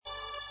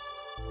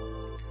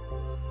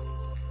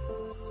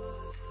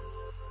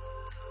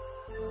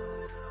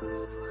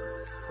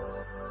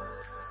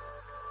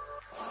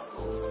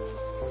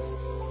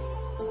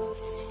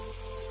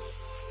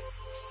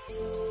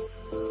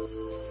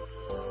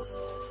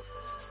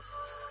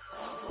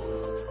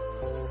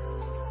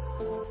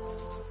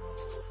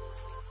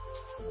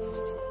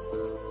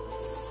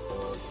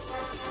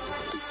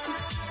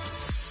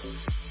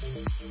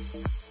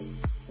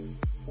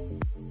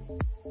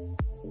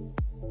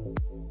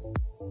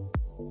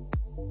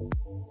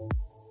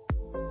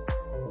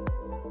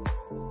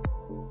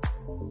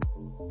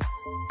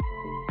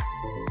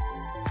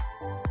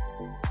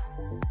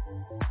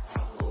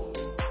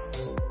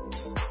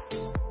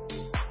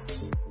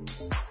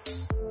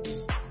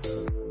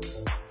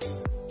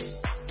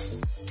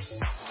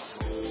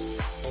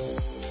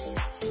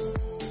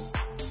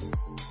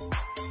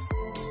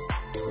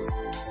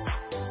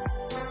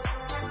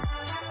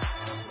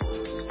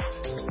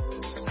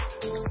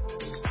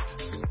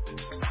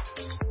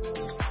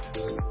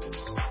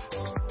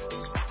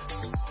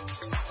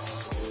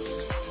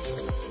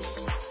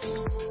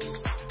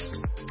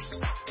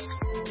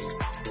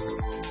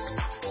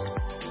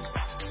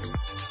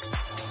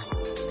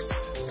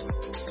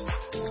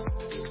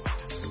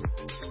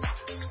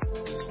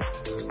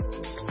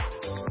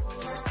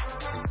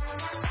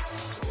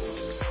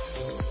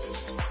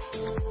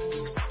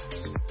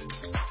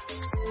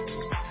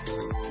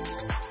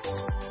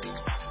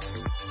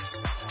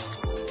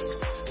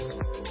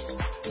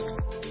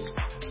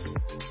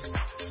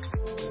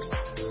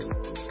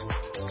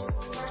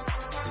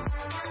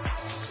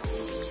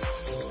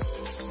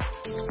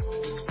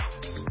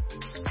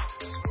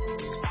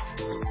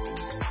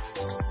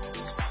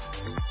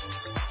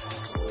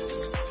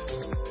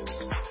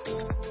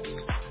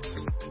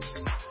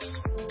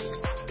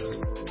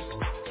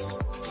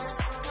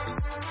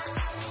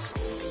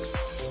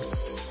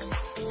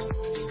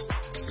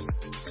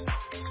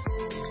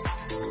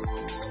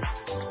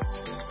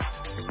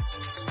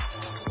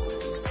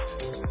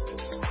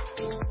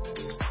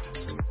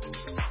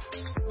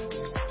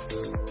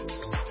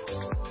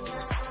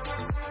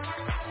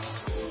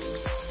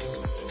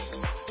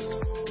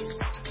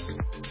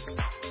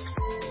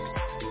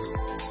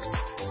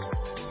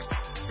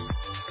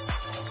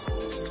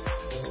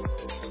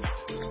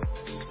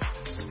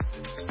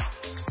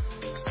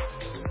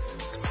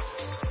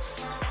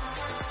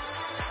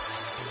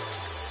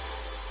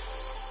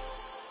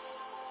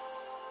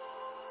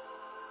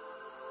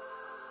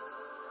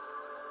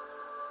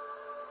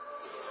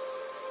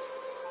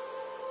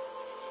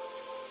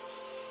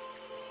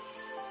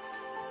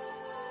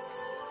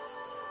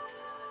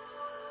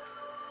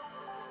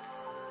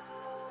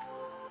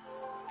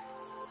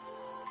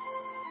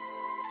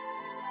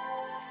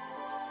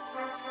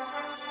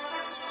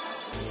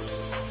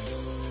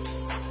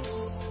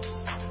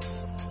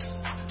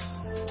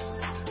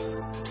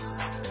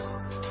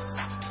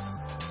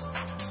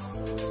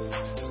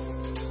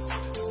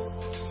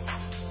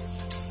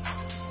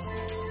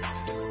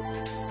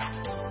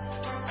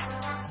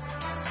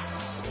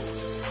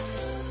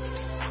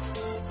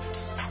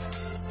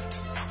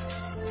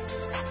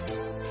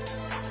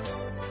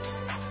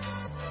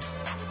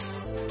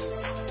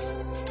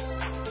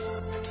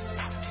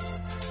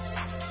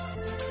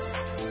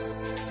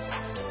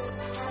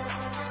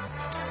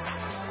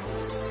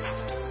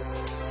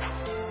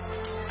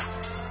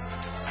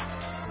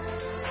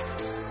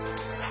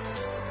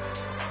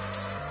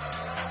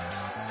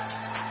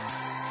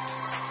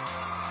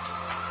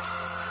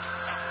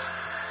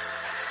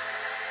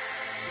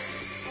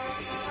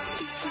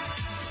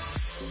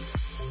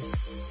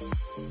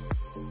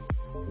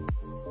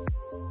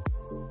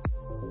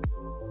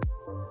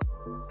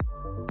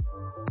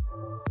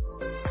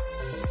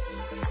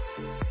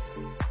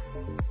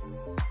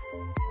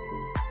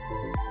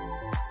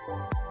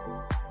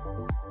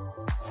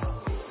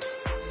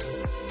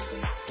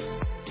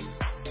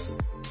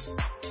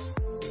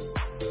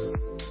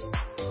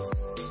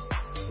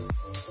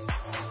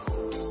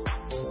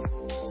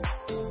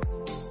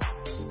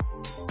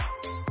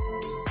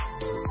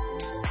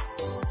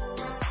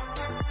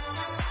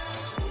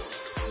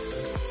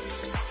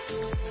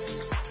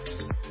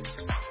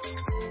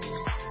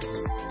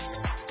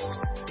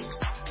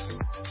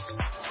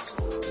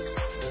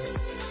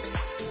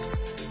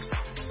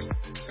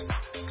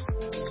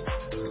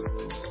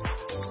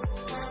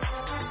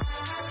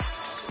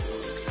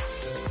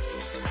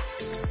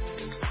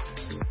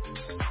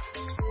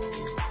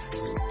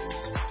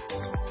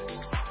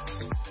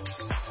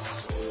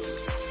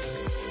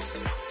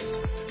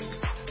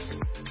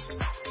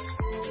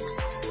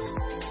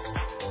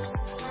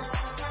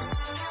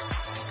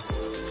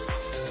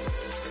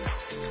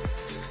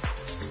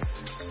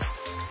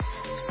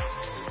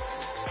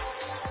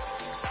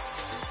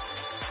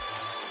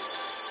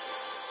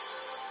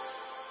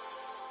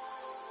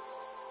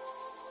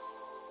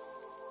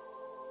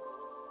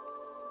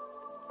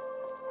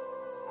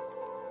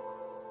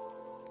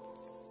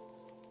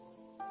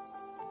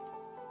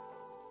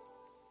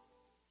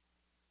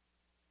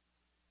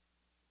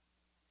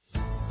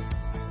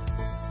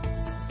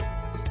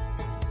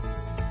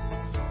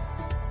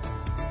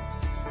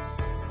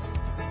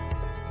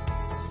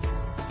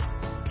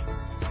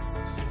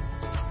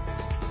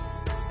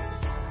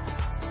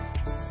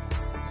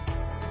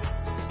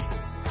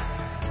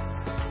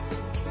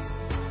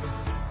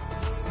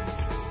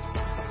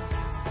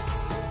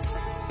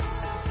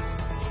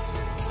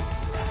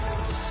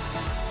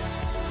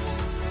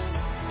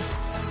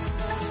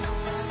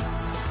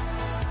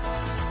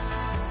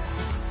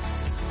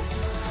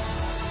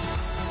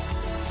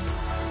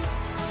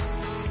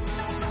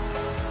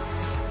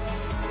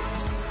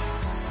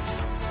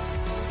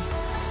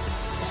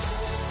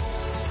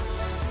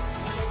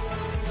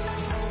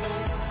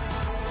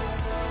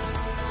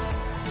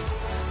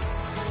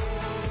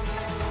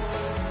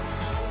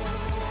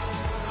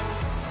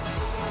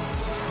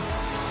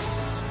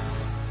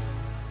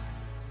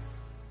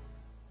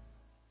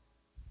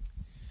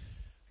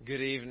Good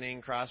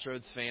evening,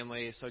 Crossroads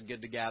family. So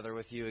good to gather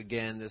with you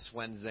again this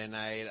Wednesday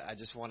night. I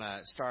just want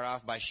to start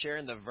off by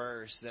sharing the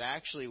verse that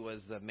actually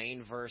was the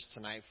main verse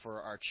tonight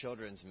for our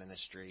children's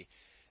ministry.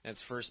 And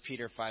it's 1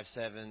 Peter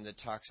 5:7 that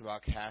talks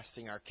about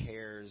casting our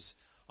cares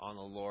on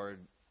the Lord.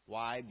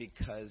 Why?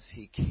 Because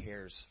He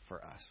cares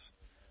for us.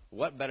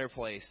 What better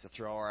place to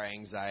throw our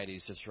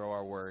anxieties, to throw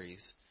our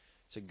worries,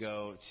 to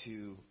go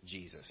to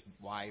Jesus?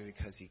 Why?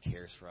 Because He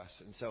cares for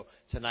us. And so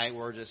tonight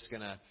we're just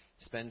going to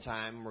spend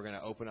time. We're going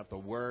to open up the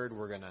Word.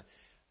 We're going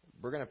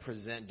to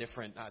present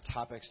different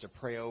topics to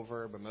pray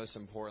over. But most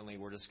importantly,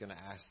 we're just going to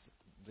ask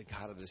the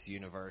God of this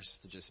universe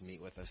to just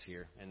meet with us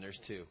here. And there's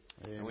two.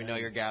 Amen. And we know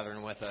you're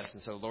gathering with us.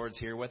 And so Lord's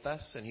here with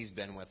us, and He's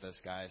been with us,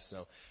 guys.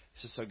 So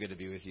it's just so good to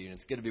be with you. And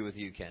it's good to be with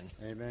you, Ken.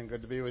 Amen.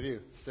 Good to be with you.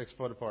 6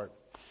 foot apart.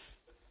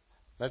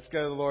 Let's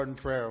go to the Lord in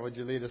prayer. Would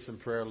you lead us in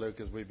prayer, Luke,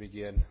 as we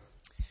begin?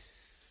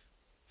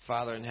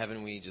 Father in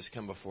heaven, we just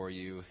come before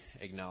you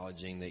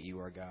acknowledging that you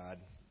are God,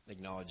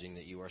 acknowledging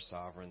that you are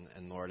sovereign.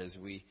 And Lord, as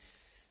we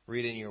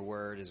read in your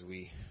word, as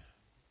we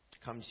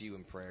come to you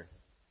in prayer,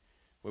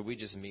 would we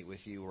just meet with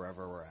you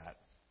wherever we're at?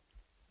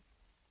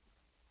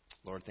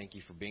 Lord, thank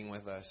you for being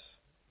with us.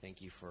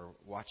 Thank you for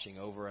watching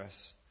over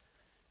us.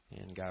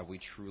 And God, we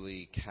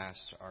truly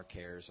cast our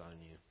cares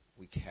on you.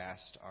 We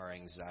cast our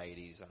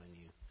anxieties on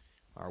you,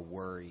 our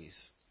worries,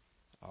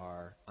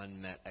 our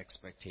unmet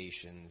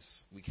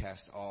expectations. We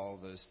cast all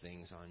those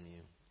things on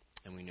you,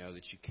 and we know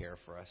that you care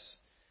for us,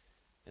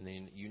 and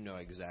then you know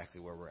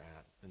exactly where we're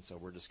at. And so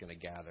we're just going to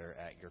gather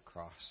at your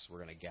cross.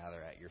 We're going to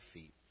gather at your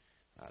feet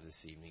this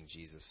evening.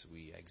 Jesus,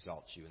 we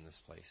exalt you in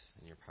this place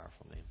in your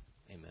powerful name.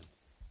 Amen.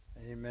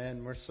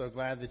 Amen. We're so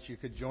glad that you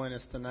could join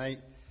us tonight.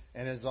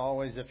 And as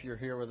always, if you're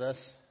here with us,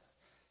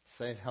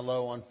 say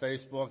hello on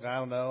Facebook. I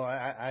don't know.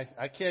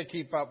 I can't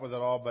keep up with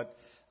it all, but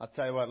I'll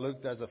tell you what,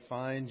 Luke does a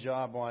fine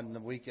job on the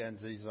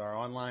weekends. He's our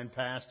online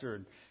pastor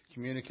and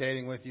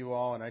communicating with you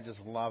all, and I just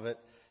love it.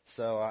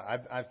 So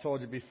I've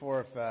told you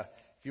before, if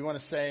you want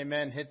to say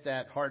amen, hit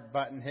that heart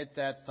button, hit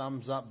that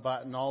thumbs up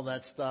button, all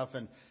that stuff,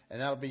 and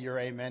that'll be your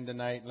amen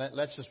tonight.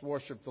 Let's just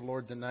worship the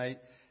Lord tonight.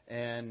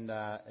 And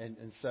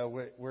so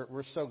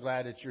we're so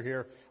glad that you're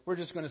here. We're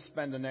just going to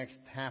spend the next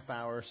half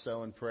hour or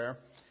so in prayer,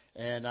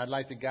 and I'd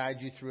like to guide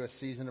you through a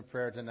season of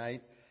prayer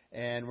tonight.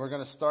 And we're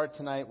going to start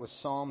tonight with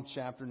Psalm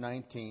chapter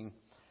 19.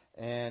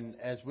 And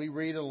as we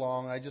read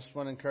along, I just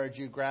want to encourage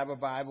you, grab a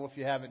Bible if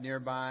you have it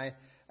nearby,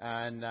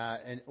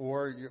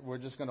 or we're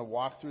just going to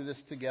walk through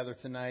this together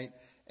tonight.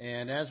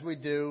 And as we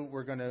do,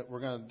 we're going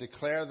to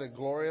declare the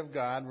glory of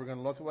God. We're going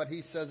to look at what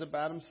He says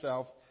about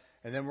Himself,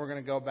 and then we're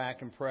going to go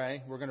back and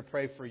pray. We're going to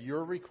pray for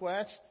your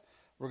request.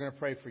 We're going to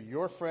pray for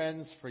your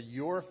friends, for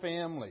your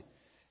family.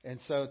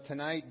 And so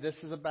tonight, this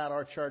is about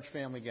our church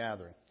family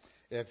gathering.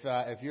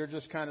 If you're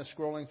just kind of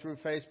scrolling through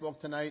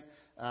Facebook tonight,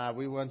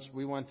 we want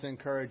to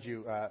encourage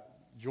you,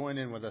 join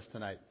in with us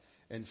tonight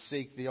and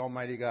seek the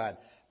Almighty God.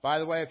 By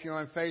the way, if you're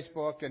on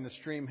Facebook and the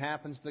stream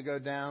happens to go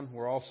down,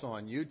 we're also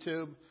on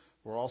YouTube.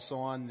 We're also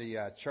on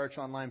the church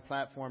online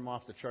platform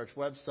off the church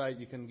website.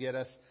 You can get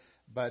us.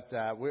 But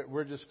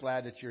we're just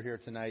glad that you're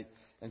here tonight.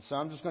 And so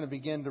I'm just going to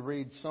begin to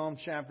read Psalm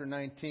chapter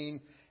 19.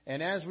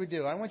 And as we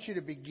do, I want you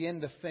to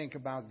begin to think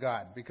about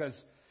God, because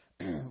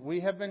we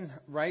have been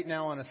right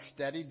now on a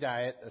steady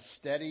diet, a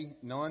steady,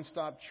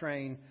 nonstop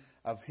train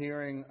of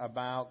hearing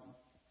about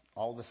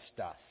all the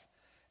stuff.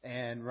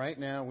 And right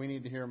now, we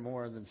need to hear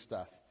more than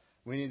stuff.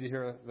 We need to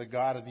hear the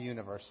God of the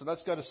universe. So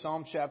let's go to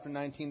Psalm chapter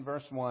 19,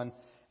 verse 1.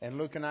 And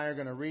Luke and I are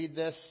going to read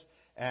this,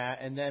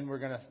 and then we're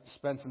going to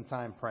spend some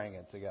time praying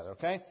it together,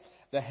 okay?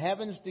 The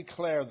heavens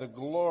declare the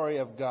glory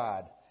of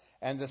God,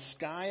 and the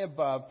sky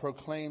above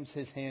proclaims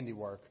His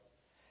handiwork.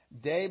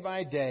 Day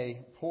by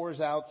day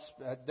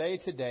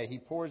to day He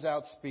pours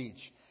out speech,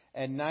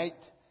 and night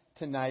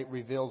to night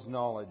reveals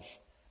knowledge.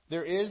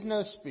 There is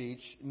no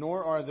speech,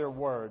 nor are there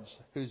words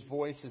whose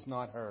voice is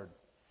not heard.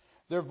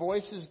 Their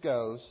voice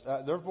goes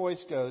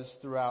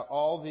throughout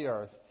all the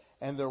earth,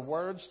 and their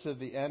words to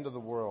the end of the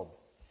world.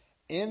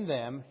 In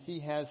them He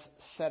has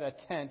set a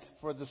tent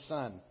for the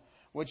sun,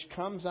 which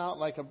comes out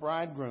like a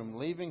bridegroom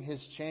leaving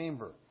his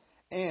chamber,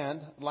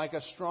 and like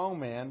a strong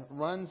man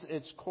runs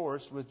its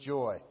course with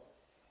joy.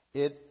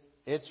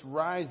 Its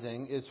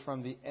rising is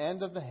from the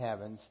end of the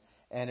heavens,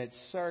 and its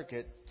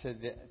circuit to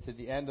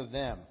the end of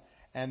them.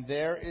 And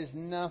there is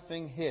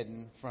nothing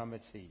hidden from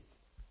its heat.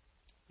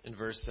 In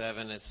verse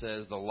 7 it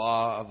says, the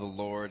law of the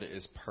Lord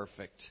is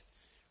perfect,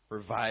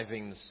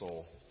 reviving the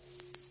soul.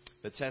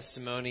 The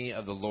testimony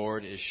of the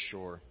Lord is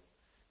sure,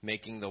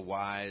 making the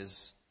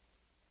wise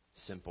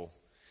simple.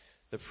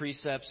 The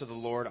precepts of the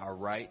Lord are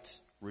right,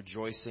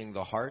 rejoicing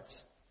the heart.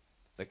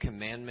 The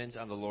commandment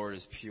of the Lord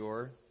is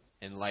pure,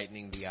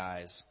 enlightening the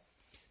eyes.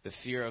 The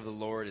fear of the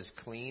Lord is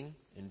clean,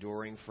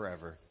 enduring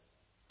forever.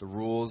 The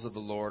rules of the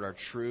Lord are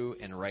true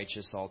and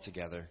righteous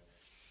altogether.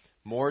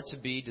 More to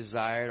be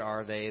desired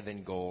are they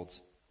than gold,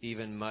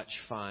 even much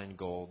fine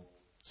gold.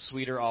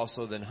 Sweeter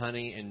also than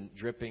honey and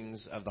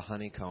drippings of the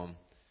honeycomb.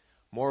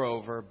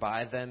 Moreover,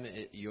 by them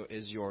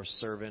is your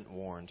servant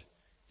warned.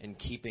 In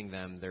keeping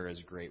them there is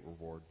great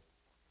reward.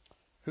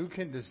 Who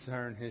can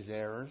discern his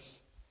errors?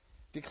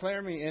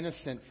 Declare me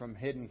innocent from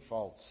hidden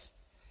faults.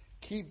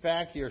 Keep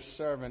back your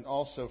servant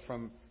also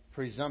from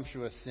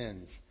presumptuous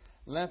sins.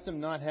 Let them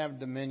not have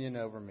dominion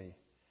over me.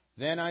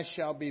 Then I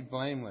shall be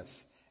blameless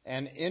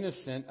and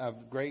innocent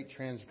of great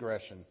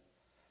transgression.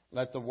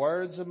 Let the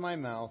words of my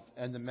mouth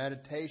and the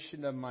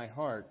meditation of my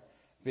heart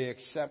be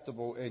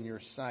acceptable in your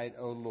sight,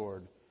 O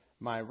Lord,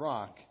 my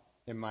rock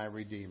and my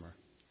redeemer.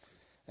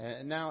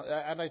 And now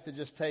I'd like to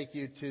just take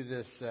you to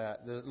this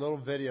the little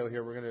video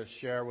here we're going to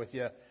share with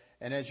you.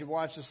 And as you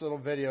watch this little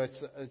video,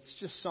 it's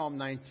just Psalm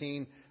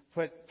 19.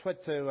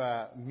 Put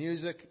to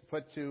music,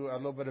 put to a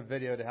little bit of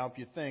video to help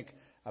you think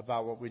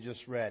about what we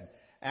just read.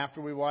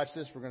 After we watch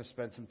this, we're going to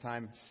spend some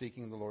time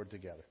seeking the Lord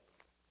together.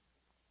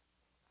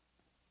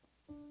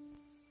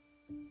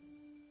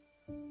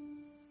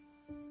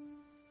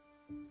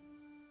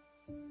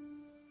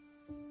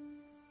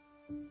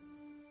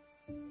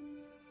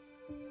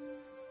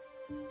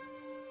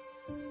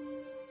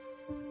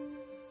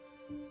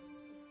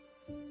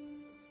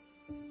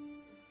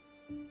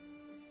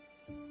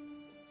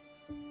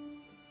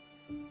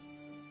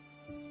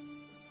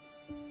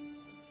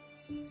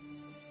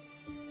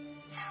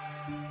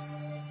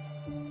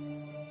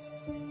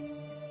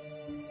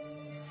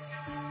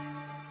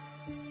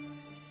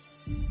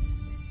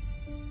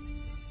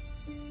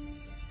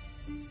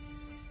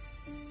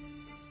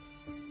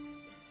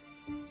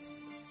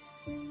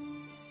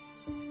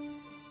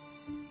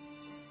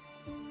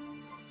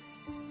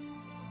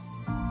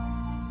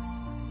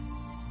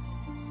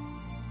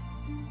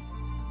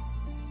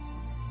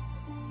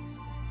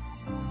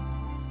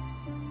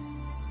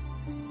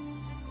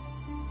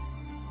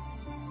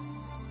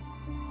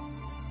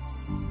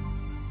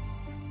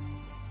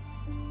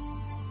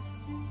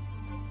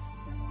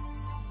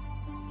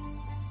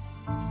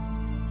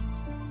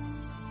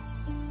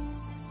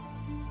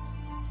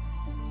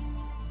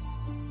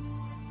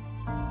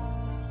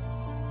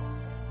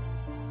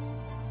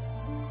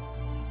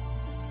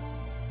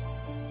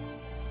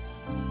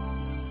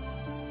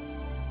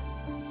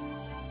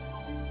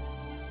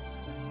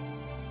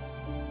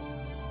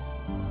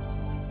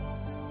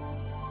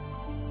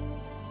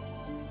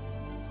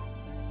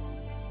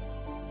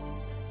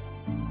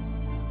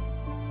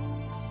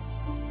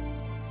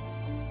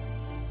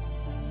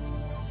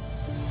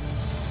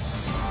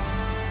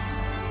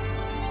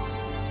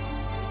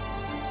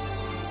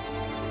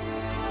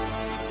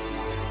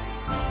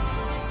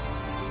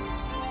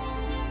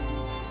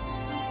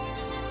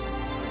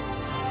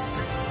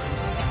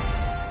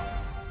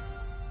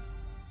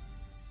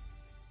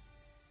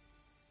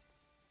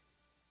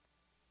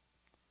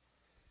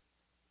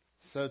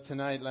 So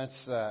tonight,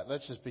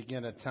 let's just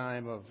begin a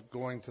time of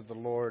going to the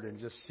Lord and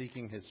just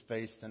seeking His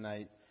face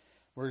tonight.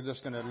 We're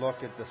just going to look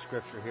at the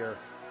scripture here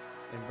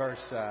in verse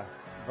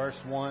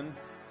 1.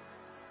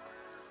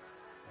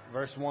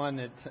 Verse 1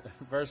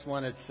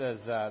 it says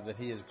that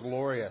He is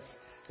glorious,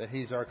 that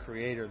He's our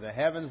Creator. The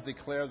heavens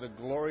declare the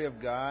glory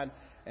of God,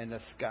 and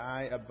the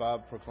sky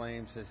above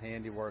proclaims His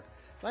handiwork.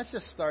 Let's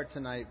just start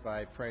tonight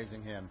by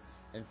praising Him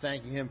and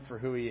thanking Him for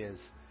who He is.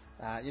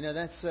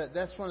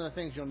 That's one of the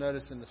things you'll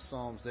notice in the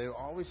Psalms. They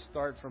always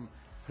start from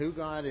who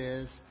God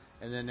is,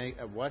 and then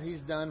what He's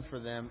done for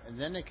them, and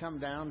then they come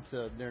down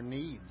to their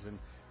needs, and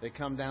they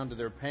come down to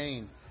their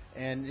pain.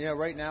 And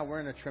right now we're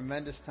in a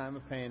tremendous time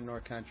of pain in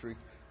our country,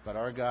 but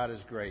our God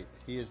is great.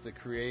 He is the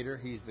Creator.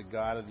 He's the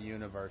God of the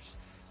universe.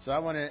 So I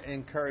want to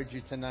encourage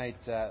you tonight.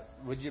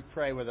 Would you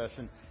pray with us?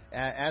 And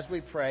as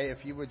we pray,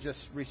 if you would just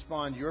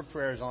respond your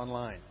prayers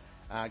online.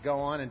 Go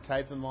on and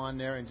type them on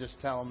there and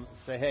just tell them,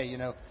 say, hey,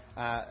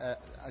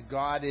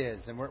 God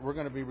is, and we're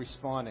going to be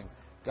responding.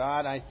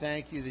 God, I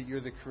thank you that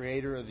you're the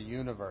Creator of the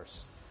universe.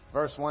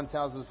 Verse 1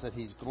 tells us that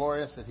He's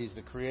glorious, that He's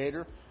the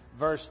Creator.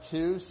 Verse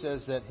 2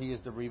 says that He is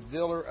the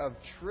revealer of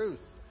truth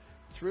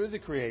through the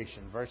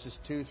creation. Verses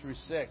 2 through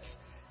 6.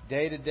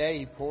 Day to day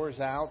He pours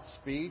out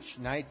speech.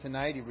 Night to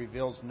night He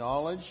reveals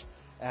knowledge.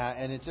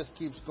 And it just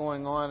keeps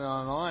going on and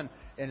on and on.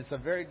 And it's a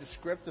very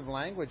descriptive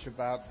language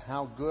about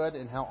how good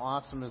and how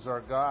awesome is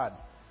our God.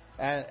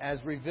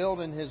 As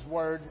revealed in His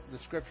Word, the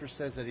Scripture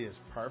says that He is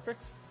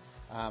perfect.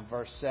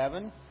 Verse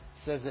 7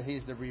 says that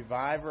He's the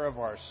reviver of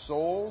our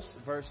souls.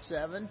 Verse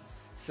 7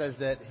 says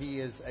that He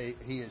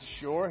is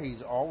sure.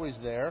 He's always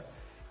there.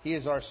 He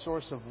is our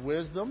source of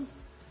wisdom.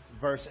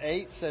 Verse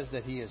 8 says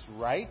that He is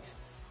right.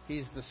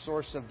 He's the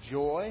source of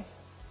joy.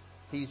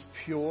 He's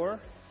pure.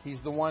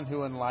 He's the one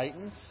who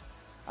enlightens.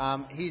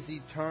 He's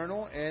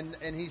eternal,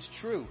 and He's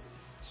true.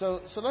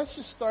 So let's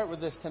just start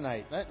with this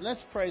tonight.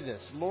 Let's pray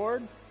this.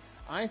 Lord,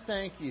 I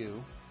thank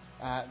you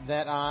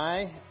that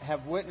I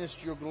have witnessed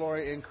your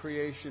glory in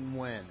creation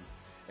when.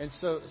 And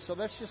so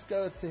let's just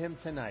go to Him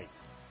tonight.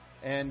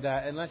 And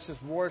let's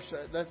just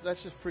worship.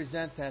 Let's just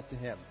present that to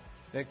Him.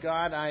 That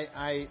God,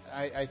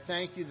 I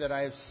thank you that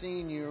I have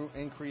seen you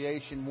in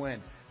creation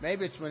when.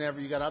 Maybe it's whenever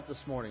you got up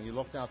this morning, you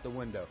looked out the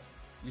window,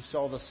 you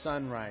saw the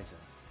sun rising,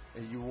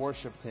 and you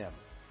worshipped Him.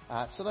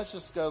 So let's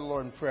just go to the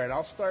Lord in prayer. And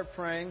I'll start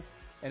praying.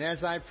 And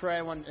as I pray,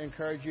 I want to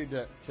encourage you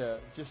to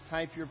just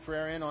type your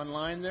prayer in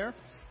online there.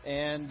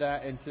 and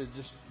to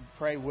just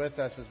pray with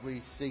us as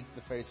we seek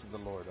the face of the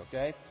Lord,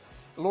 okay?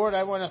 Lord,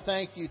 I want to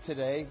thank you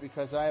today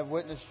because I have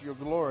witnessed your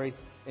glory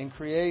in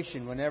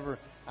creation whenever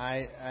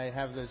I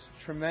have those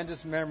tremendous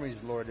memories,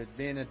 Lord, of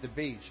being at the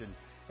beach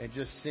and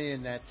just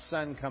seeing that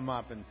sun come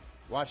up and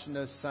watching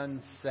those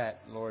suns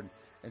set, Lord.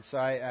 And so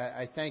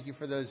I thank you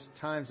for those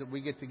times that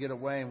we get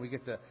away and we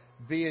get to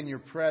be in your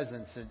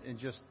presence and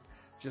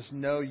just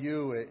know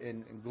you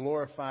and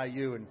glorify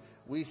you. And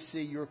we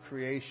see your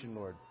creation,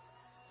 Lord.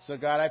 So,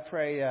 God, I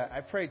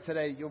pray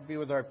today you'll be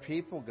with our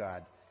people,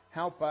 God.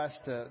 Help us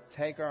to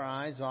take our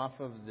eyes off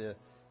of the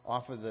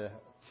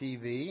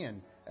TV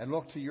and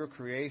look to your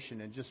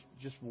creation and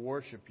just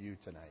worship you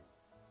tonight.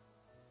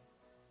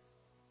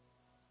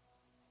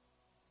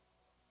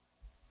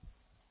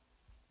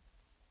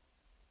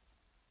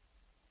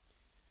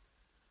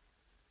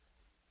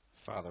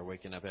 Father,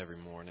 waking up every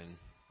morning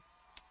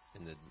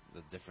and the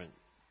different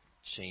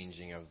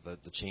changing of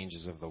the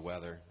changes of the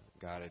weather.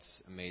 God,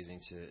 it's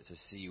amazing to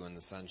see you in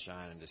the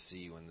sunshine and to see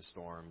you in the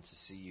storm, to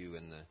see you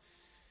in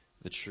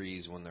the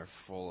trees when they're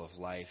full of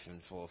life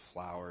and full of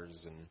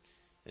flowers,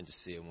 and to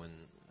see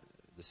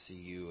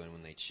you and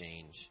when they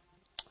change.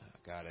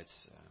 God,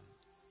 it's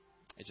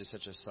just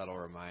such a subtle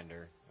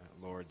reminder,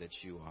 Lord,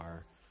 that you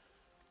are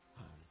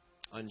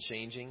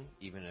unchanging,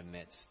 even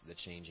amidst the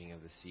changing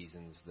of the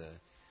seasons.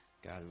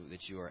 God,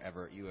 that you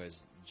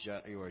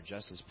are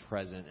just as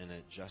present and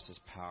just as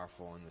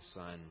powerful in the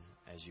sun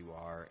as you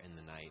are in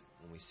the night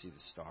when we see the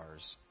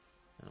stars.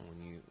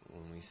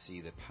 When we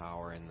see the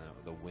power in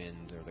the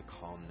wind or the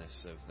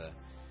calmness of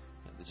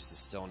just the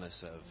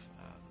stillness of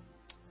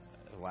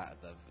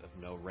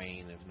no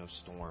rain, of no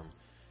storm.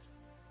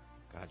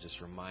 God,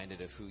 just reminded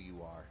of who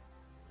you are,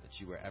 that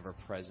you are ever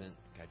present.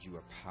 God, you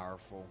are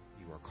powerful.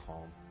 You are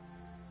calm.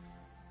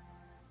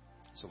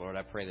 So, Lord,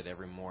 I pray that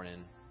every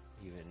morning,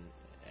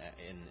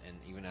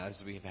 even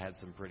as we've had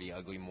some pretty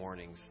ugly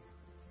mornings,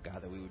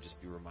 God, that we would just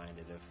be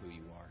reminded of who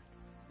you are,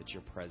 that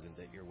you're present,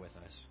 that you're with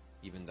us,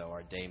 even though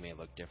our day may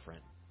look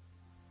different.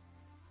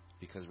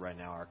 Because right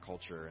now our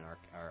culture and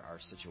our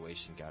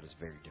situation, God, is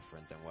very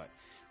different than what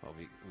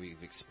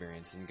we've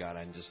experienced. And God,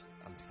 I'm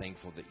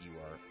thankful that you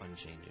are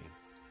unchanging.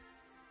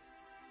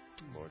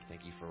 Lord,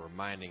 thank you for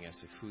reminding us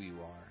of who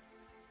you are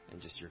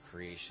and just your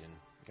creation.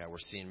 God, we're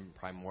seeing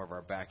probably more of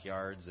our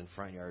backyards and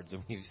front yards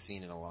than we've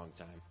seen in a long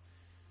time.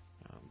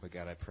 But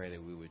God, I pray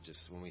that we would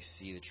just, when we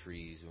see the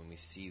trees, when we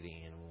see the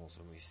animals,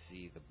 when we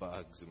see the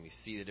bugs, when we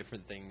see the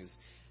different things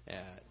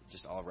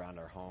just all around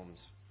our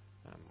homes,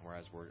 or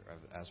as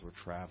we're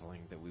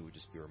traveling, that we would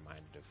just be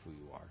reminded of who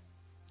you are.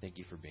 Thank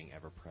you for being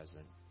ever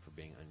present, for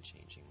being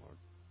unchanging, Lord.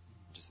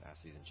 Just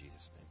ask these in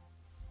Jesus' name.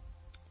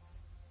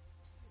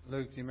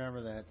 Luke, do you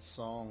remember that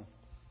song,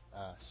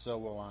 So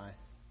Will I?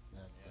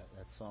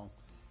 That song.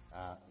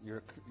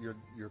 Your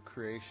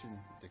creation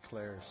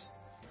declares.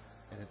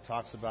 And it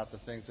talks about the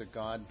things that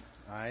God,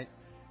 all right?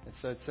 And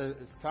so it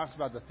talks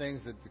about the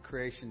things that the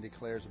creation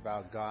declares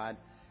about God.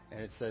 And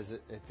it says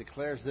it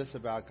declares this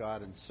about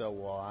God, and so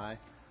will I.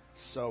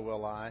 So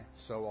will I.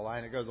 So will I.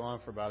 And it goes on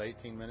for about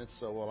 18 minutes,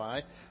 so will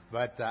I.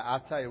 But I'll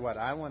tell you what,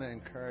 I want to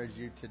encourage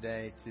you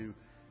today to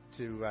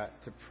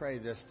pray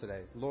this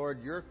today.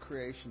 Lord, your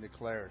creation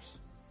declares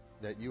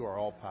that you are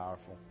all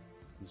powerful,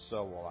 and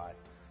so will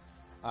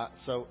I.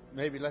 So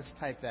maybe let's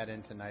type that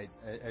in tonight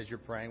as you're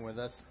praying with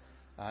us.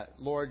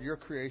 Lord, your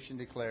creation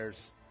declares,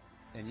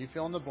 and you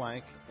fill in the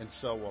blank, and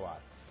so will I.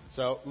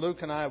 So Luke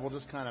and I will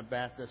just kind of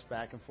bat this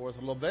back and forth a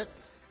little bit,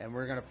 and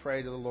we're going to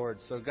pray to the Lord.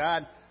 So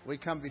God, we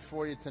come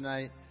before you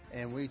tonight,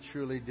 and we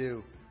truly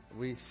do.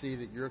 We see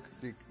that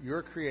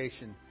your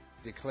creation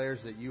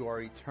declares that you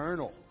are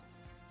eternal,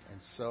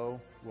 and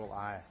so will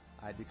I.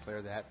 I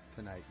declare that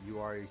tonight. You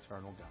are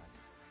eternal God.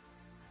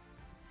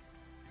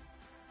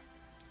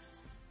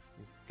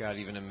 God,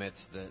 even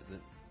amidst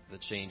the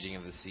changing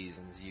of the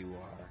seasons, you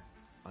are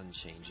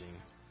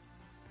unchanging.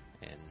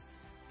 And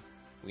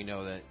we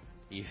know that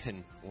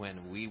even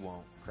when we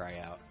won't cry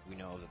out, we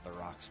know that the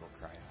rocks will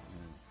cry out.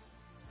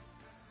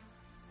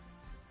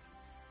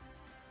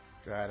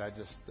 God, I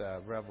just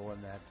revel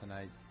in that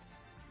tonight.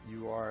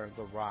 You are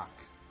the rock.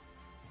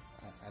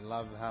 I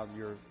love how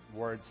your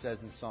word says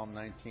in Psalm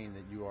 19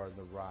 that you are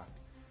the rock.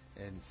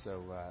 And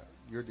so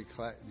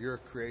your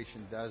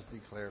creation does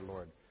declare,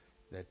 Lord,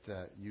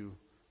 that you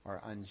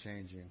are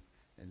unchanging.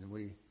 And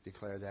we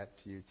declare that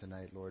to you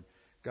tonight, Lord.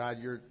 God,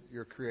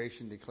 your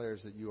creation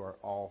declares that you are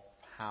all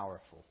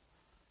powerful.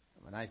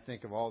 When I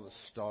think of all the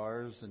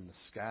stars and the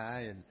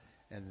sky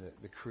and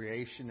the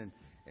creation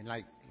and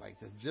like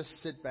to just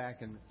sit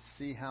back and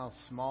see how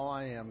small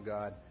I am,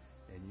 God,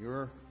 in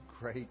your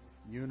great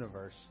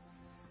universe,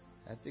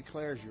 that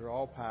declares you're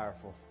all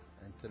powerful.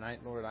 And tonight,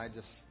 Lord, I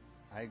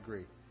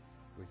agree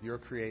with your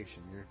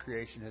creation. Your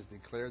creation has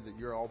declared that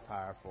you're all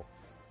powerful.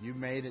 You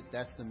made it.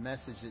 That's the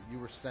message that you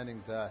were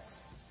sending to us.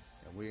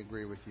 And we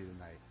agree with you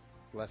tonight.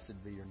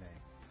 Blessed be your name.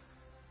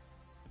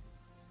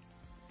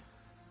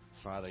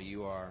 Father,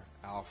 you are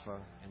Alpha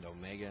and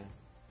Omega.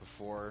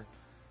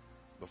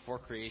 Before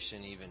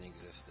creation even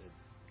existed,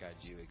 God,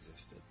 you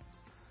existed.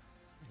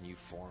 and you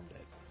formed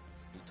it.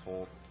 You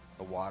told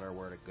the water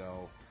where to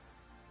go,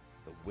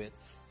 the width,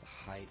 the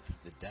height,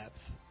 the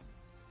depth.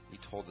 You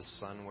told the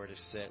sun where to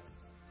sit,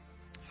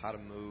 how to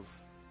move.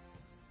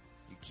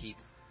 You keep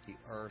the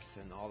earth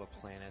and all the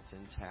planets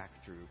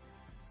intact through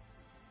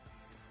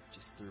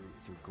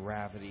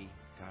gravity,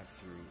 God,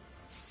 through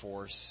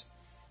force.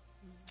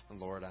 And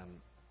Lord,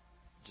 I'm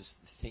just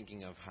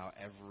thinking of how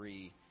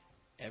every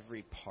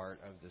part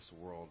of this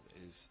world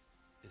is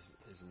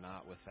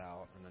not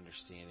without an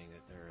understanding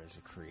that there is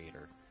a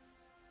Creator.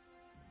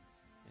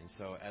 And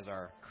so as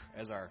our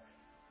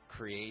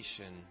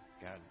creation,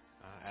 God,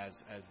 as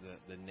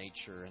the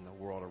nature and the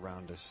world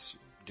around us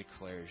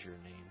declares your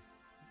name,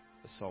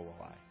 so will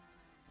I.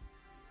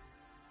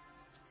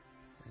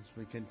 As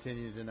we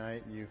continue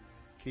tonight, and you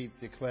keep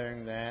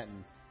declaring that,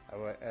 and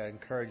I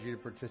encourage you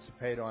to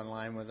participate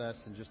online with us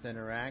and just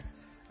interact,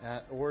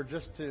 or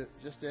just to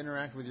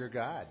interact with your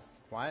God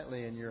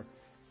quietly in your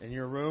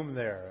room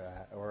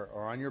there,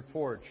 or on your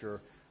porch,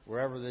 or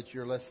wherever that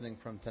you're listening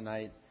from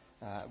tonight.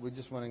 We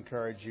just want to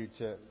encourage you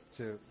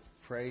to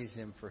praise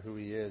Him for who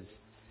He is.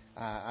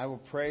 I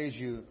will praise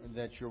you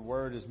that your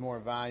word is more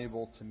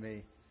valuable to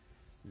me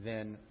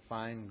than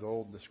fine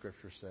gold, the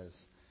Scripture says.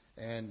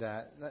 And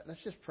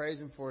let's just praise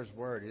Him for His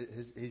word.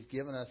 He's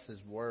given us His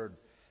word.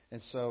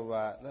 And so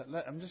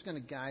I'm just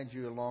going to guide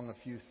you along a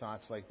few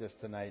thoughts like this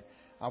tonight.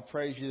 I'll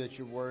praise you that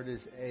your word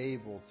is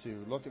able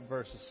to. Look at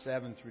verses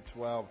 7 through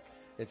 12.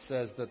 It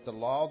says that the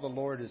law of the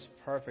Lord is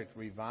perfect,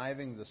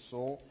 reviving the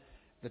soul.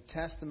 The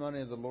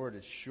testimony of the Lord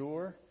is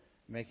sure,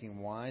 making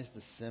wise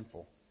the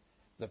simple.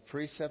 The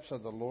precepts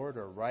of the Lord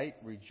are right,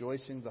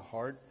 rejoicing the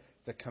heart.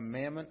 The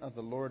commandment of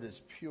the Lord is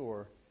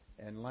pure,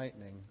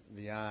 enlightening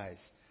the eyes.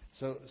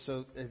 So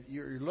if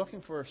you're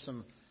looking for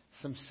some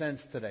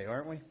sense today,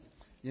 aren't we?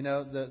 You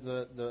know,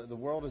 the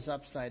world is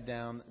upside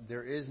down.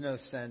 There is no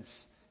sense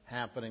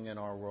happening in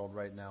our world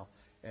right now.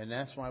 And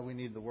that's why we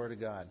need the Word of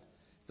God.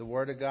 The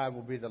Word of God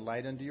will be the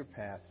light unto your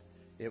path.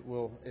 It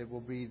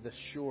will be the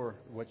sure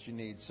what you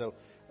need. So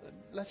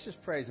let's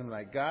just praise Him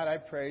tonight. God, I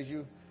praise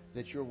you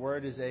that your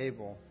Word is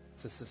able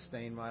to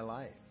sustain my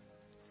life.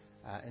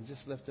 And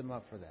just lift Him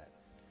up for that.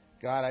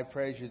 God, I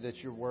praise you that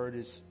your Word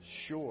is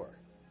sure.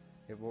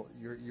 It will.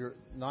 You're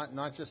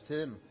not just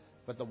Him,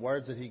 but the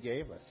words that He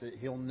gave us.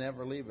 He'll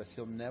never leave us.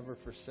 He'll never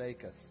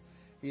forsake us.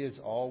 He is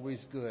always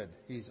good.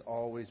 He's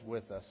always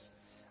with us.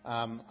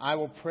 I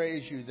will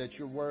praise you that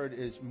your word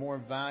is more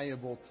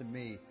valuable to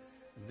me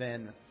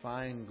than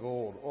fine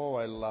gold. Oh,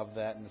 I love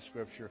that in the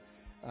Scripture.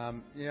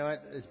 You know,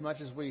 as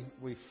much as we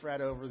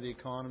fret over the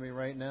economy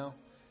right now,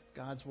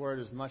 God's word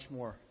is much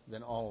more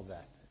than all of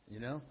that. You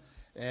know,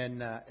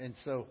 and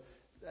so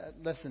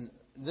listen.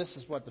 This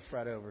is what to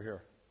fret over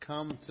here.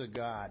 Come to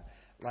God.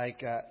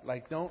 Like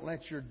don't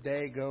let your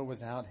day go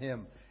without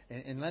Him.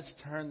 And let's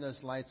turn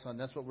those lights on.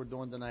 That's what we're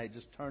doing tonight.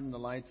 Just turning the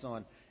lights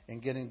on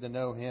and getting to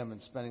know Him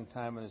and spending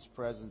time in His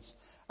presence.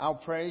 I'll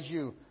praise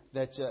you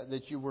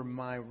that you were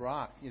my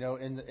rock. You know,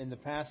 in the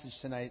passage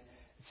tonight,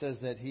 it says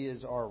that He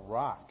is our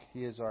rock.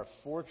 He is our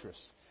fortress.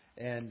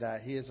 And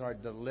He is our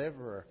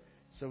deliverer.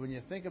 So when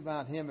you think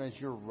about Him as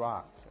your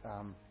rock,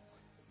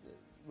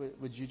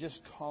 would you just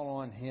call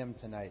on Him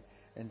tonight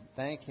and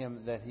thank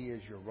Him that He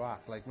is your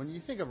rock? Like when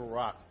you think of a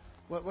rock,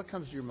 what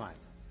comes to your mind?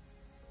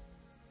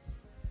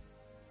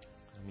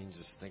 I mean,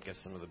 just think of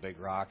some of the big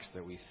rocks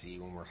that we see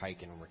when we're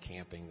hiking and we're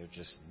camping. They're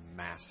just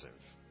massive.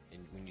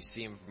 And when you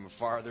see them from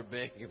afar, they're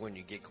big. And when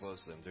you get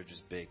close to them, they're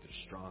just big. They're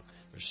strong.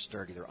 They're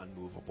sturdy. They're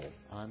unmovable.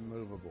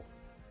 Unmovable.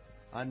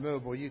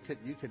 You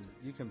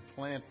can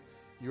plant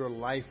your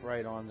life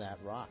right on that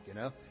rock, you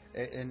know.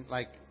 And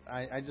like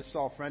I just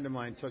saw a friend of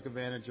mine took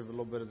advantage of a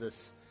little bit of this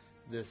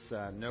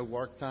no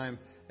work time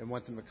and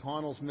went to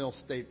McConnell's Mill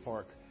State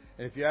Park.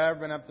 And if you've ever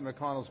been up to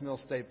McConnell's Mill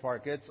State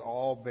Park, it's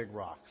all big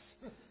rocks.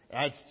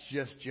 That's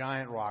just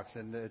giant rocks,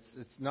 and it's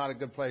not a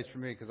good place for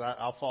me because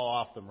I'll fall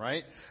off them,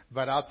 right?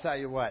 But I'll tell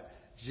you what,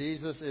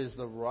 Jesus is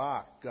the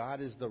rock. God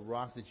is the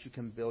rock that you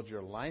can build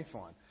your life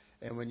on.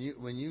 And when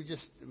you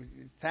just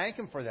thank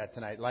Him for that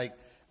tonight, like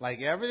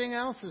everything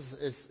else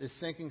is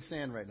sinking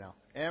sand right now.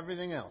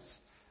 Everything else,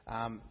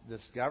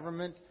 this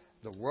government,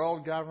 the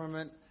world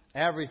government,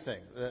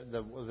 everything,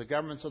 the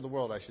governments of the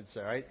world, I should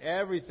say, right?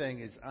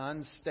 Everything is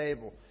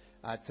unstable.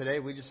 Today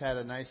we just had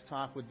a nice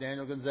talk with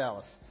Daniel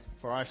Gonzalez.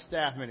 For our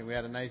staff meeting, we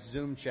had a nice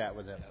Zoom chat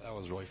with him. Yeah, that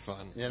was really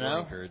fun. You know?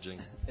 Really encouraging.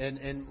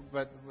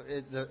 But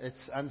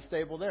it's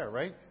unstable there,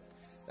 right?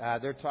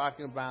 They're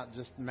talking about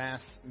just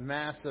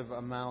massive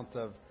amount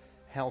of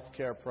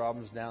healthcare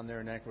problems down there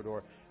in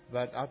Ecuador.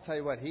 But I'll tell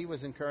you what, he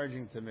was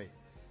encouraging to me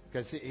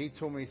because he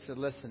told me, he said,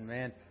 "Listen,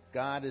 man,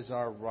 God is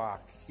our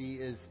rock. He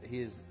is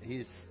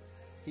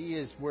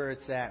where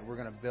it's at. We're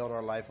going to build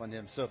our life on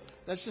Him." So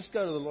let's just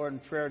go to the Lord in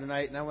prayer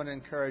tonight, and I want to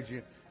encourage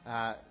you.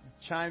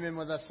 Chime in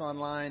with us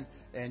online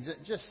and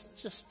just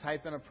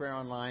type in a prayer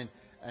online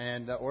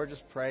and or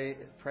just pray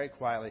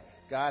quietly.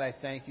 God, I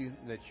thank you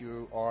that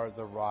you are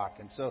the rock.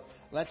 And so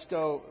let's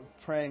go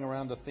praying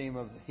around the theme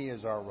of He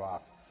is our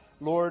rock.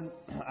 Lord,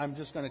 I'm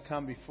just going to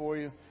come before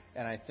you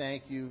and I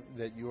thank you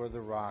that you are the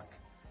rock.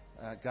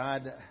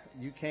 God,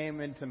 you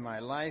came into my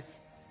life.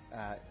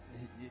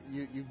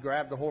 You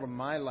grabbed a hold of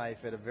my life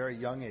at a very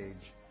young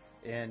age,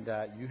 and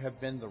you have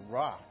been the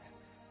rock.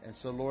 And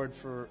so, Lord,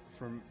 for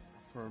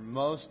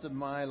most of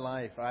my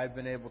life, I've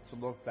been able to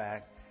look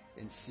back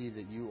and see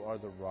that you are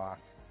the rock.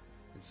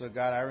 And so,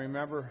 God, I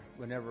remember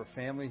whenever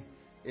family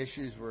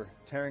issues were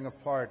tearing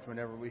apart,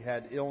 whenever we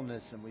had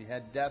illness and we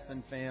had death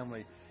in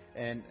family,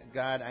 and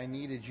God, I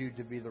needed you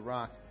to be the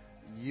rock.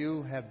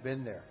 You have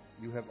been there.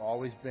 You have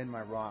always been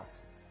my rock.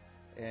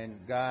 And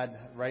God,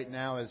 right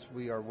now, as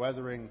we are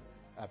weathering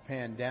a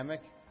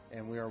pandemic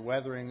and we are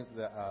weathering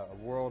a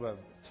world of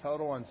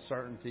total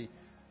uncertainty,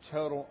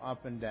 total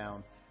up and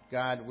down,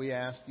 God, we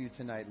ask you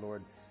tonight,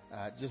 Lord,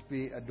 just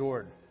be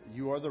adored.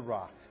 You are the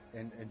rock,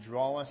 and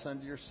draw us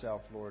unto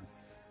yourself, Lord.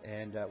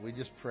 And we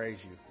just praise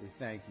you. We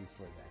thank you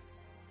for that.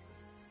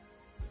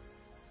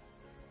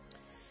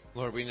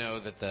 Lord, we know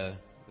that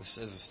as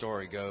the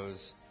story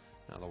goes,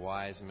 the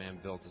wise man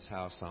built his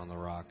house on the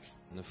rock,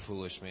 and the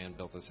foolish man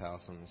built his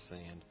house on the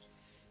sand.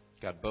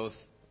 God,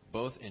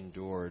 both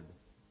endured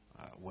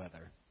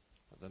weather.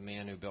 The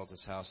man who built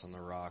his house on the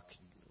rock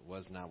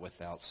was not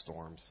without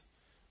storms,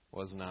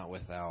 was not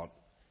without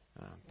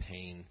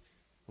pain,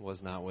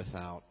 was not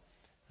without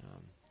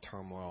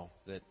turmoil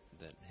that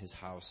his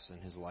house and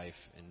his life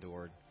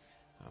endured.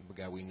 But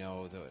God, we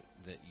know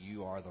that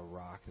you are the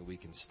rock that we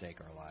can stake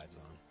our lives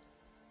on.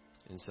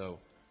 And so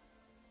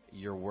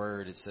your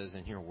word, it says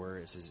in your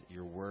word, it says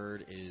your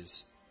word is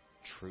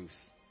truth.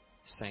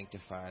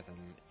 Sanctify them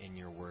in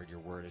your word. Your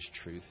word is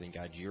truth. And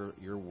God,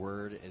 your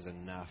word is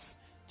enough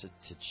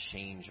to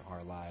change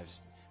our lives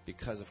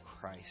because of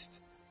Christ.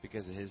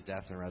 Because of his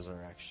death and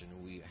resurrection,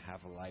 we have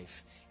life.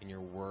 And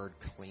your word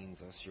cleans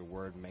us. Your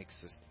word makes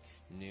us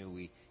new.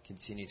 We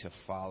continue to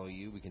follow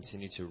you. We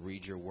continue to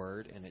read your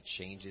word, and it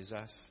changes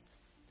us.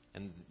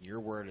 And your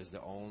word is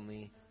the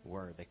only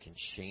word that can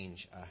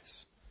change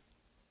us.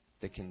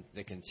 That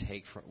can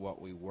take from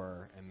what we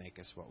were and make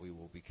us what we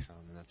will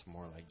become, and that's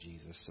more like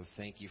Jesus. So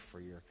thank you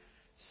for your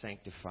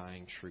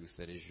sanctifying truth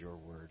that is your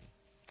word.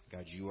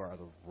 God, you are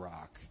the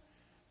rock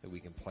that we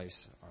can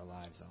place our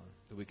lives on,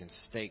 that we can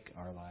stake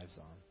our lives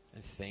on.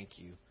 And thank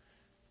you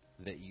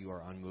that you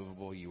are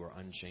unmovable, you are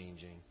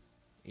unchanging.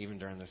 Even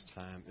during this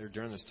time,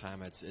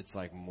 it's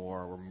like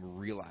more, we're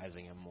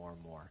realizing it more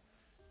and more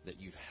that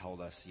you've held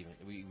us. Even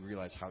we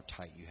realize how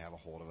tight you have a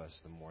hold of us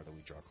the more that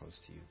we draw close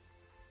to you.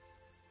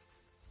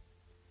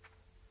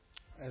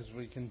 As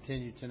we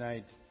continue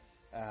tonight,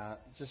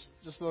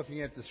 just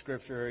looking at the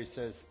scripture,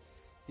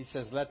 he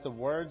says, let the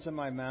words of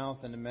my mouth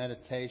and the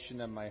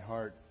meditation of my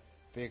heart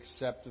be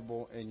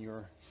acceptable in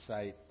your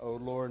sight, O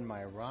Lord,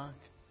 my rock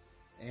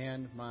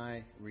and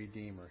my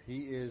redeemer. He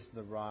is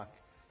the rock.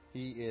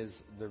 He is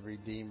the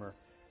redeemer.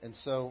 And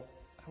so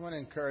I want to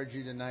encourage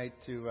you tonight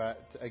to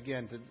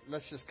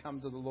let's just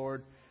come to the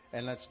Lord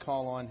and let's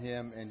call on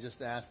him and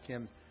just ask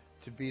him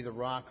to be the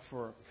rock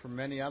for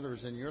many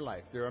others in your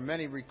life. There are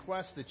many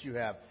requests that you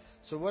have.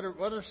 So what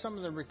are some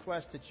of the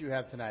requests that you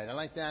have tonight? I'd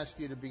like to ask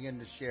you to begin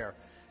to share.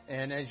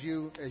 And as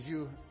you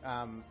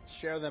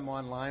share them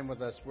online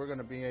with us, we're going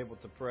to be able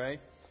to pray,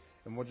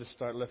 and we'll just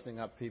start lifting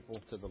up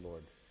people to the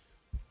Lord.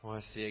 Well,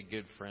 I see a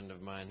good friend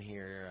of mine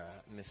here,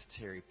 Miss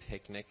Terry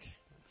Picnic.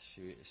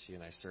 She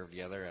and I served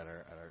together at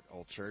our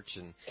old church,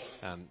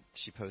 and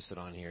she posted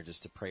on here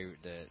just to pray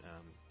that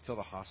fill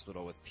the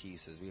hospital with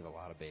peace as we have a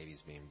lot of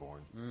babies being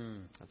born.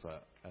 That's a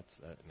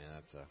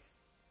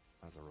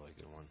really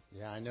good one.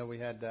 Yeah, I know we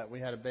had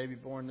a baby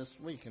born this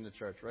week in the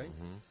church, right?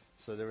 Mm-hmm.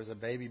 So there was a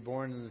baby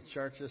born in the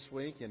church this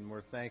week, and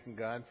we're thanking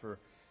God for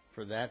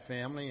that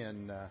family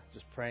and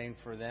just praying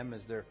for them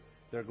as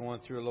they're going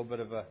through a little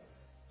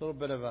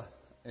bit of a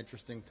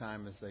interesting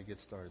time as they get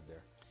started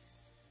there.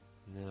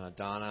 And then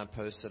Donna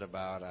posted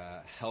about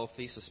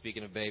healthy, so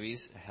speaking of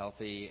babies, a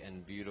healthy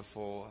and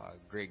beautiful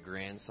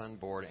great-grandson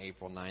born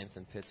April 9th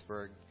in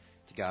Pittsburgh.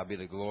 To God be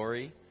the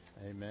glory.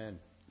 Amen.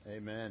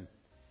 Amen.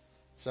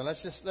 So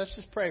let's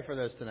just pray for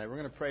those tonight. We're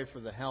going to pray for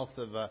the health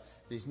of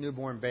these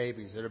newborn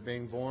babies that are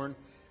being born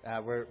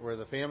where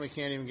the family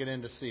can't even get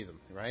in to see them,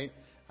 right?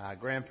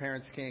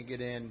 Grandparents can't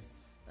get in,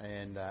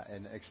 and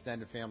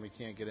extended family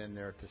can't get in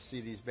there to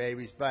see these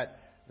babies. But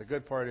the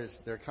good part is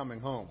they're coming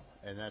home,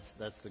 and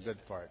that's the good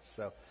part.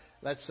 So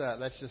let's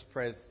just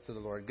pray to the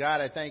Lord.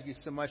 God, I thank you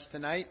so much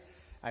tonight.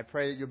 I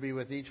pray that you'll be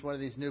with each one of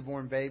these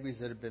newborn babies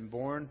that have been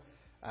born.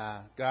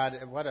 God,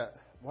 what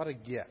a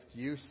gift.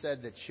 You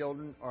said that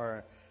children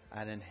are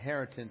an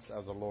inheritance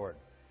of the Lord.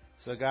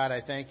 So God, I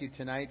thank you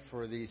tonight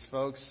for these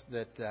folks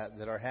that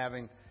are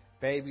having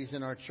babies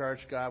in our church.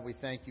 God, we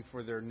thank you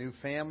for their new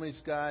families,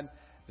 God.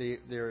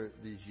 They're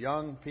these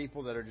young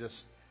people that are just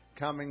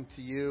coming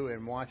to you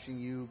and watching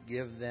you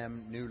give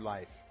them new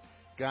life.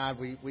 God,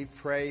 we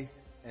pray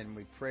and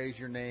we praise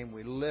your name.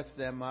 We lift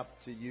them up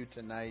to you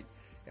tonight.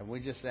 And we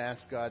just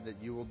ask, God,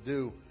 that you will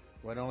do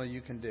what only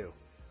you can do.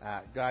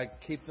 God,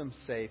 keep them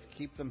safe.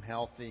 Keep them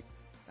healthy.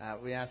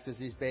 We ask as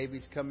these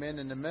babies come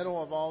in the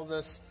middle of all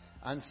this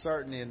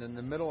uncertainty and in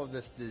the middle of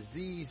this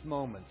disease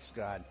moments,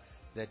 God,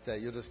 that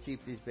you'll just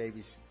keep these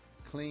babies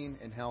clean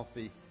and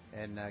healthy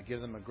and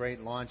give them a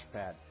great launch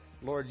pad.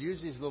 Lord,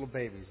 use these little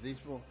babies. These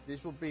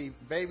will be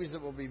babies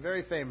that will be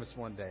very famous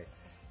one day,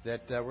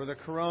 that were the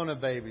Corona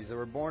babies that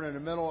were born in the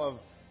middle of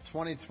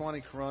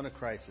 2020 Corona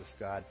crisis,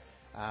 God.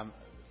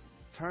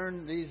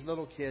 Turn these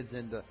little kids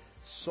into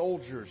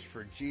soldiers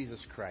for Jesus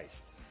Christ.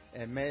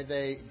 And may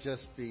they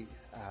just be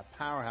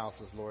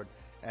powerhouses, Lord,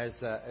 as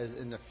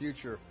in the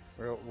future.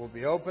 We'll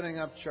be opening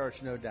up church,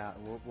 no doubt.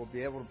 We'll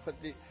be able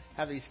to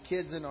have these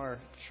kids in our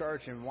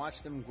church and watch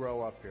them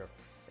grow up here.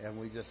 And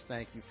we just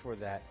thank you for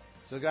that.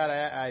 So, God,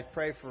 I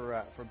pray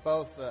for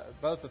both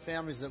the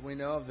families that we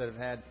know of that have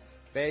had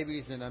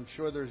babies, and I'm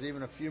sure there's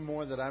even a few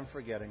more that I'm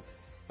forgetting.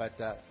 But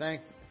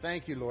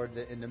thank you, Lord,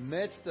 that in the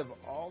midst of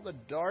all the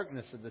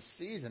darkness of the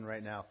season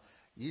right now,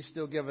 you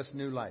still give us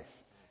new life.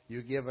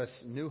 You give us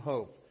new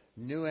hope,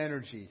 new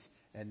energies,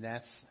 and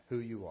that's who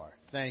you are.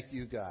 Thank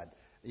you, God.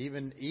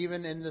 Even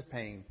in the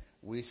pain,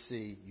 we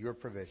see your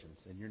provisions.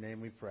 In your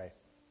name we pray.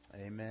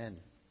 Amen.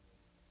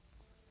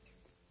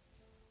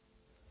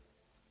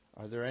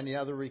 Are there any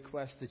other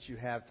requests that you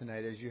have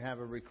tonight? As you have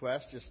a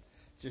request,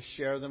 just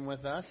share them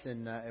with us,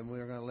 and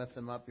we're going to lift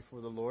them up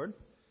before the Lord.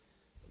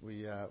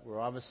 We're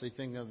obviously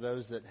thinking of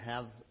those that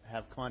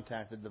have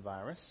contacted the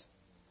virus,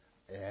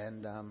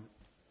 and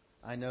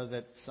I know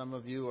that some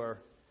of you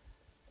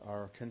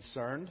are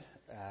concerned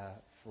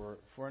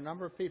for a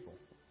number of people,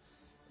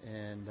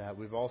 and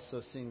we've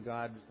also seen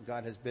God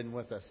has been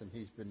with us, and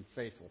He's been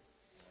faithful.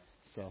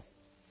 So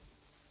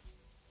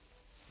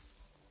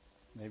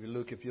maybe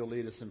Luke, if you'll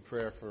lead us in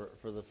prayer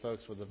for the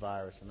folks with the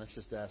virus, and let's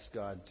just ask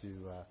God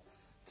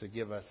to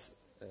give us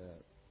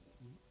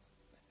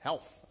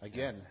health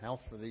again,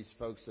 health for these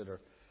folks that are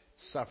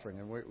suffering.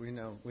 And we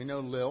know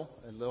Lil,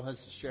 and Lil has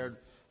shared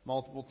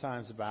multiple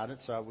times about it,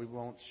 so we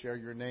won't share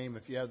your name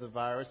if you have the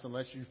virus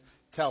unless you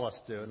tell us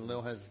to. And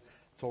Lil has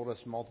told us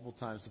multiple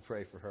times to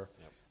pray for her.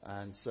 Yep.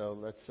 And so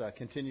let's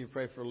continue to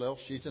pray for Lil.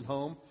 She's at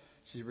home.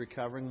 She's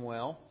recovering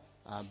well,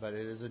 but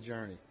it is a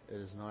journey. It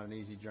is not an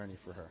easy journey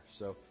for her.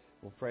 So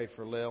we'll pray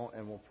for Lil,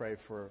 and we'll pray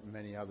for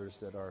many others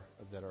that are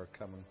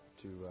coming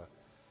to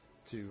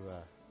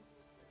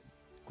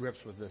grips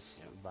with this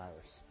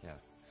virus. Yeah.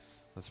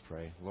 Let's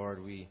pray.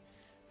 Lord, we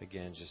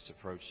again just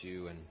approach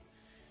you, and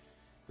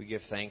we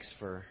give thanks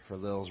for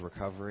Lil's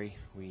recovery.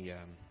 We,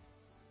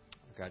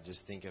 God,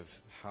 just think of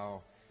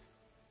how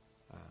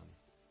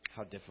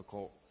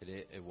difficult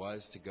it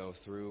was to go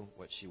through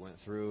what she went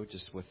through,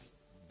 just with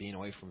being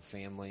away from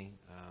family,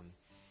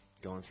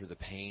 going through the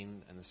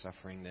pain and the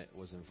suffering that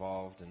was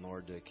involved. And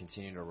Lord, to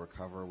continue to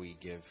recover, we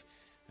give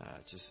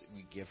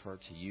her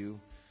to you,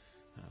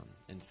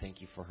 and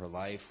thank you for her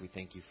life. We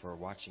thank you for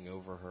watching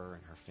over her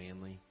and her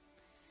family.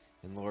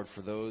 And Lord,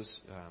 for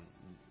those,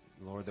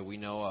 Lord, that we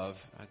know of,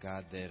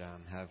 God, that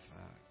have,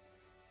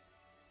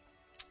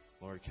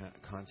 Lord,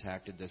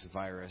 contacted this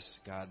virus,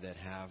 God, that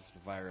have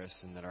the virus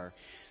and that are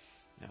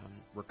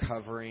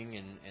recovering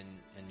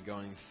and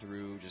going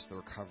through just the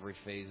recovery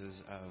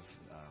phases of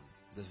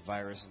this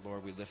virus,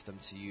 Lord, we lift them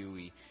to you.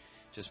 We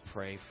just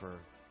pray for,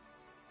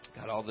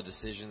 God, all the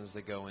decisions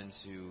that go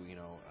into,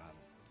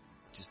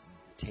 just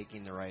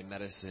taking the right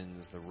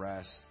medicines, the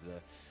rest,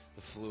 the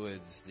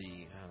fluids,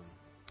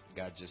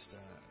 God, just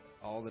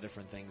all the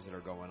different things that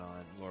are going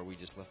on. Lord, we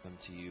just lift them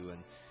to you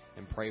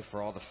and pray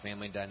for all the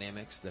family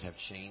dynamics that have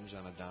changed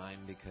on a dime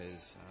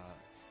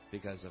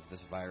because of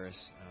this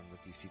virus that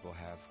these people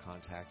have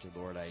contacted.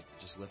 Lord, I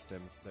just lift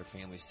their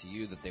families to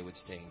you, that they would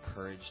stay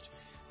encouraged,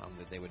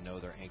 that they would know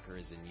their anchor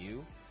is in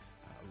you.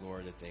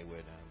 Lord, that they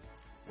would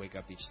wake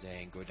up each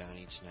day and go down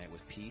each night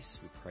with peace.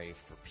 We pray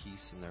for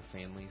peace in their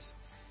families.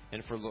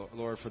 And for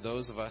Lord, for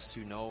those of us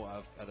who know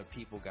of other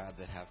people, God,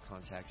 that have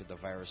contacted the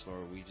virus,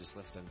 Lord, we just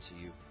lift them to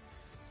you.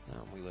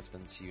 We lift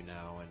them to you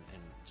now,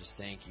 and just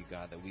thank you,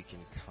 God, that we can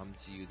come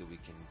to you, that we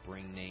can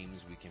bring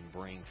names, we can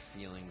bring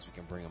feelings, we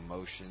can bring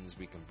emotions,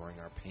 we can bring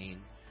our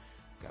pain.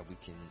 God, we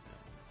can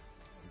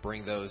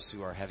bring those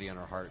who are heavy on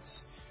our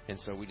hearts. And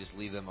so we just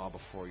leave them all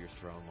before your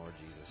throne, Lord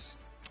Jesus.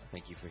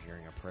 Thank you for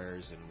hearing our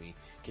prayers, and we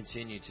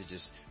continue to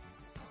just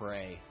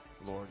pray.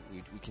 Lord,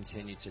 we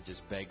continue to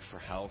just beg for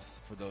health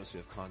for those who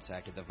have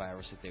contacted the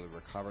virus, that they would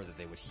recover, that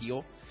they would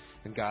heal,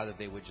 and God, that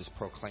they would just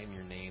proclaim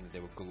your name, that they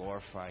would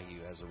glorify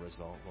you as a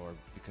result, Lord,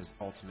 because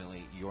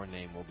ultimately your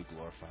name will be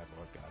glorified,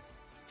 Lord God.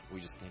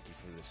 We just thank you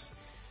for this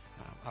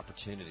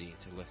opportunity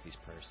to lift these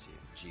prayers to you.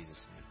 In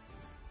Jesus'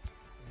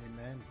 name,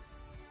 amen.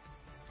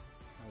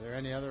 Are there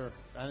any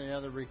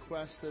other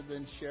requests that have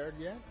been shared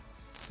yet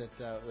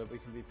that we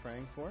can be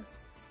praying for?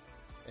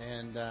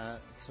 And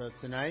so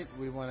tonight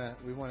we want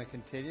to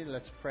continue.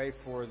 Let's pray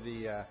for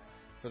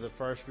the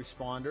first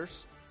responders.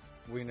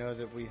 We know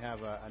that we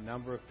have a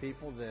number of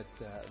people that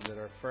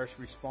are first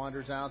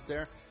responders out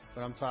there.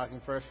 When I'm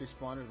talking first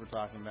responders, we're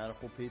talking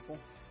medical people,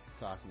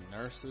 we're talking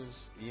nurses,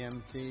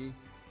 EMT,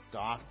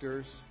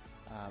 doctors.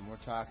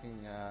 We're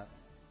talking,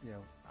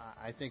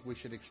 I think we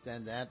should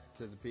extend that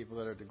to the people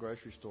that are at the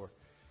grocery store.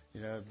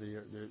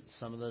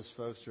 Some of those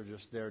folks are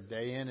just there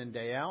day in and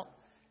day out.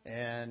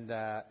 And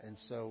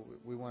so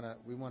we want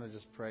to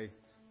just pray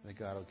that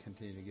God will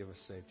continue to give us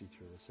safety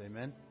through this.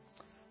 Amen.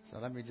 So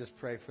let me just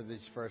pray for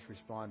these first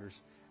responders.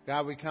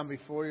 God, we come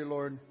before you,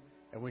 Lord,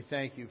 and we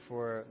thank you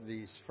for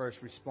these first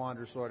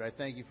responders, Lord. I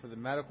thank you for the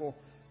medical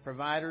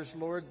providers,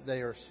 Lord.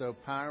 They are so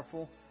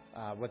powerful.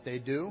 What they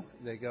do,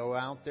 they go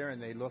out there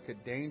and they look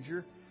at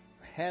danger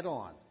head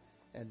on.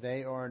 And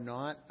they are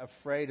not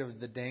afraid of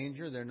the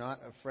danger. They're not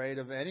afraid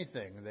of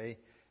anything.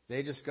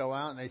 They just go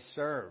out and they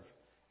serve.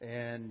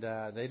 And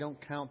they don't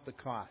count the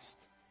cost.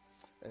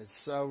 It's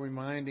so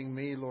reminding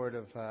me, Lord,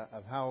 of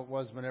how it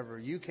was whenever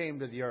you came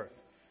to the earth.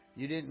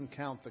 You didn't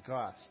count the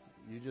cost.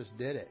 You just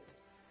did it.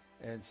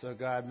 And so,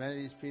 God, many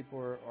of these people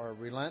are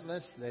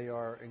relentless. They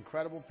are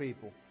incredible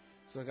people.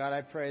 So, God,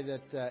 I pray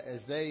that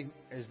as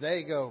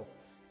they go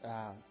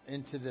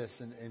into this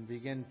and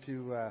begin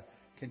to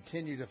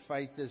continue to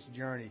fight this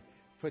journey,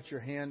 put your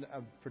hand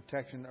of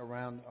protection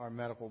around our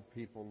medical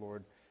people,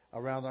 Lord,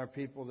 around our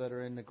people that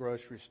are in the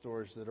grocery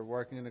stores, that are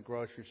working in the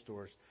grocery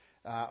stores,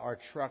 our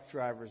truck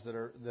drivers that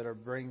are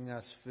bringing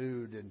us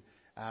food and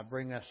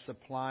bring us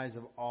supplies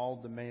of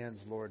all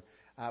demands, Lord.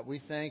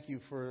 We thank you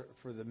for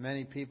the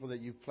many people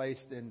that you've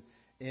placed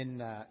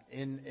in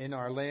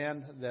our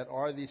land that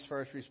are these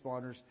first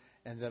responders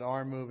and that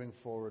are moving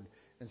forward.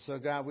 And so,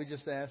 God, we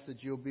just ask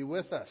that you'll be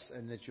with us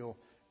and that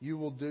you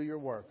will do your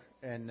work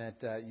and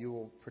that you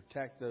will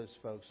protect those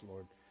folks,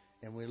 Lord.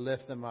 And we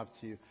lift them up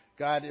to you.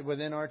 God,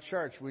 within our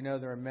church, we know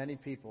there are many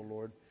people,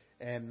 Lord,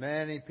 and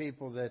many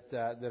people that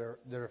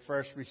are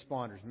first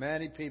responders,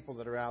 many people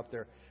that are out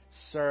there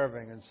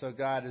serving. And so,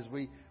 God, as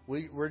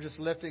we're just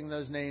lifting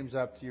those names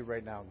up to you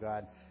right now,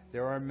 God.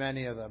 There are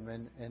many of them.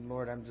 And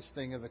Lord, I'm just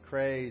thinking of the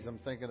Crays. I'm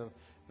thinking of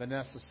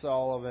Vanessa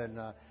Sullivan.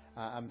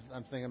 I'm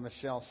thinking of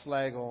Michelle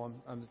Slagle.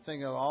 I'm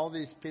thinking of all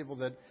these people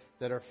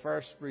that are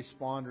first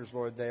responders,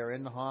 Lord. They are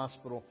in the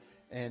hospital,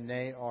 and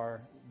they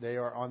are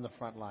on the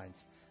front lines.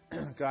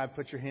 God,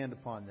 put your hand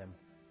upon them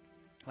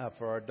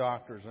for our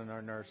doctors and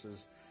our nurses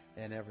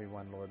and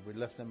everyone, Lord. We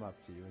lift them up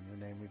to you. In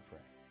your name we pray.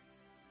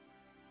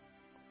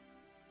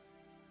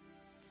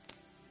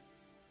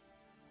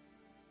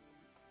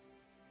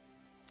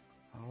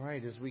 All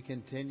right, as we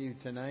continue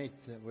tonight,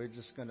 we're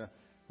going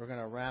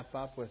to wrap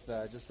up with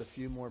just a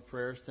few more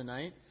prayers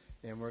tonight,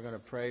 and we're going to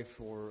pray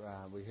for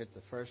we hit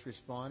the first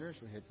responders,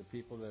 we hit the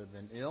people that have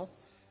been ill,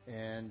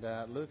 and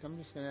Luke, I'm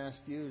just going to ask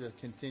you to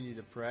continue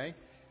to pray,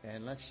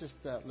 and let's just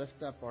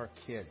lift up our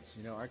kids.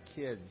 You know, our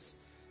kids,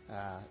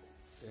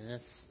 and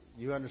that's,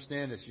 you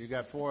understand this. You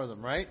got 4 of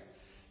them, right?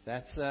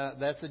 That's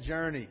a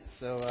journey.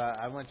 So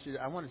I want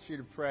you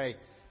to pray.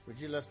 Would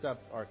you lift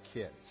up our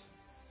kids?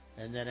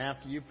 And then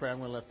after you pray, I'm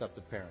going to lift up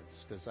the parents,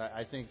 because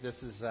I think this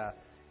is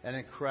an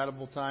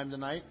incredible time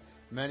tonight.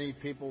 Many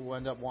people will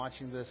end up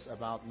watching this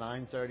about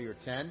 9:30 or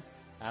 10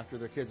 after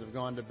their kids have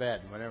gone to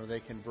bed, whenever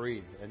they can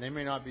breathe. And they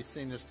may not be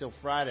seeing this till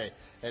Friday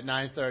at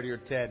 9:30 or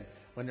 10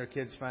 when their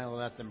kids finally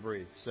let them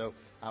breathe. So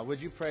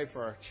would you pray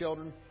for our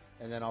children,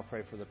 and then I'll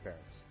pray for the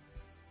parents.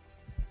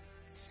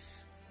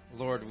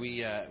 Lord,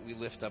 we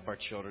lift up our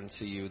children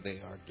to you.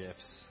 They are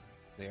gifts.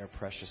 They are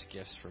precious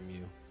gifts from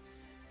you.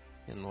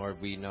 And Lord,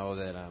 we know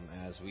that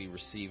as we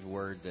receive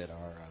word that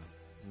our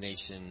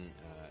nation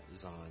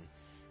is on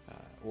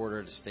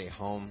order to stay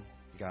home,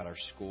 God, our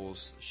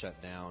schools shut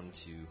down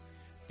to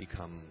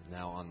become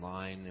now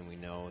online, and we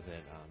know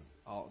that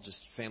all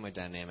just family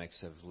dynamics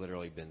have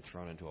literally been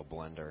thrown into a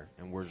blender,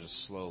 and we're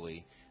just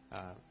slowly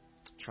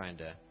trying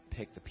to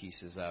pick the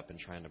pieces up and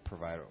trying to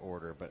provide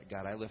order. But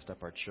God, I lift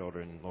up our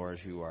children, Lord,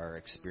 who are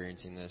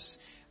experiencing this.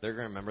 They're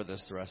going to remember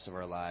this the rest of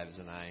our lives,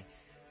 and I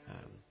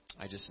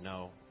just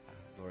know,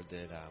 Lord,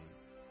 that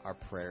our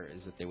prayer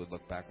is that they would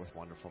look back with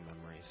wonderful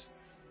memories.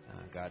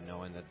 God,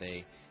 knowing that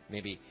they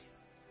maybe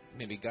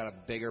got a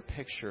bigger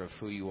picture of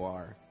who you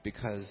are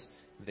because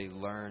they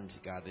learned,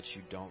 God, that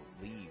you don't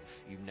leave.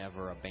 You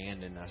never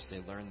abandon us. They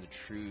learned the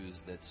truths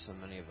that so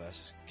many of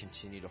us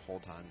continue to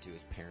hold on to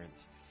as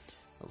parents.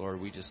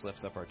 Lord, we just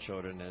lift up our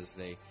children as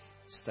they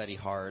study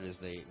hard, as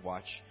they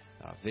watch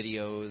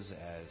videos,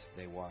 as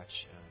they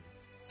watch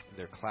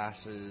their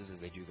classes, as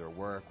they do their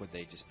work. Would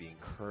they just be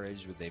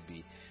encouraged? Would they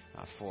be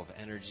full of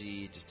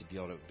energy just to be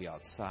able to be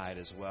outside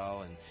as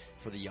well? And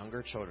for the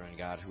younger children,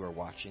 God, who are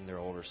watching their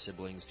older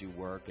siblings do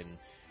work and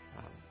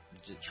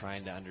just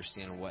trying to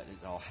understand what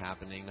is all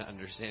happening, not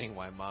understanding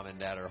why mom and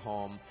dad are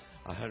home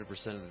 100%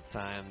 of the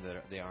time,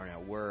 that they aren't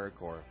at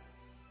work, or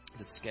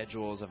that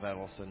schedules have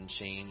all of a sudden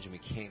changed and we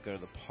can't go to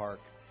the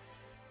park.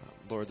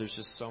 Lord, there's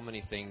just so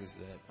many things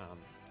that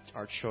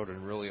our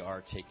children really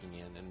are taking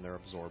in and they're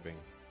absorbing.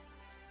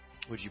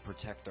 Would you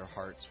protect their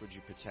hearts? Would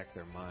you protect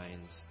their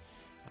minds?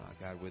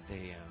 God, would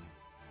they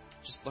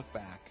just look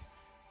back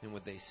and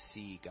would they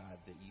see, God,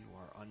 that you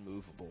are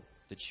unmovable,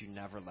 that you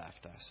never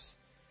left us,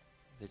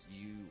 that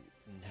you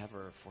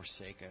never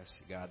forsake us,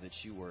 God, that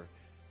you were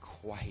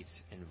quite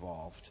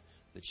involved,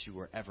 that you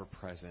were ever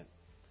present,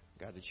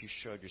 God, that you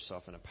showed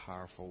yourself in a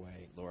powerful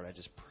way. Lord, I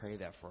just pray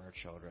that for our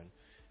children,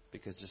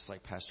 because just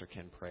like Pastor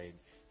Ken prayed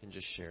and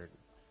just shared,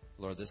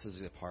 Lord, this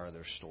is a part of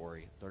their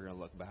story. They're going to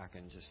look back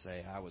and just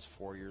say, I was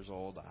 4 years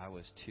old, I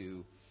was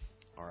 2,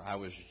 or I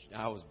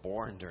was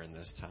born during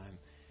this time.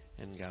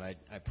 And God,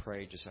 I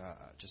pray just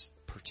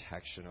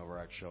protection over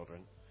our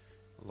children.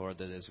 Lord,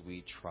 that as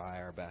we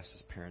try our best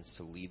as parents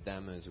to lead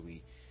them, as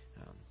we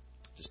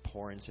just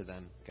pour into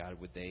them,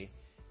 God, would they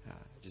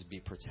just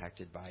be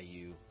protected by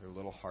you, their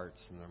little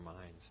hearts and their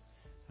minds.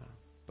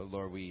 But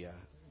Lord, we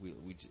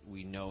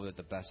know that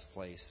the best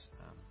place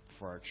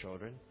for our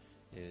children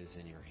is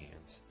in your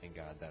hands. And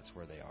God, that's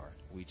where they are.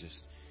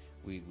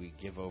 We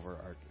give over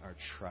our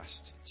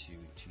trust to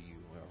you,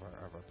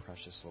 of our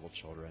precious little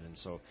children. And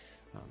so,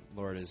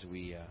 Lord, as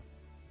we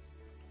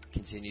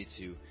continue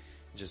to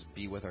just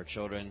be with our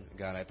children,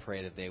 God, I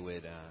pray that they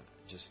would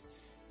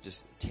just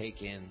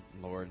take in,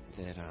 Lord,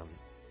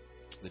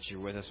 that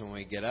you're with us when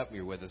we get up,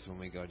 you're with us when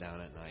we go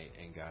down at night,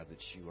 and God, that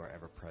you are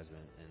ever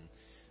present. And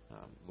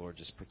Lord,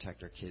 just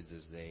protect our kids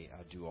as they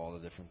do all the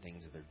different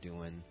things that they're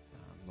doing,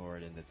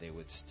 Lord, and that they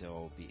would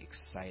still be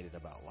excited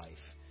about life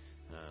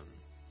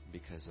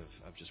because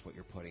of just what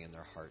you're putting in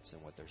their hearts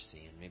and what they're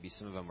seeing. Maybe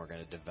some of them are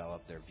going to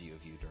develop their view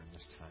of you during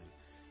this time.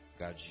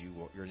 God,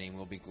 your name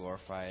will be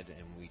glorified,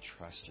 and we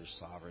trust your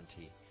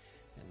sovereignty,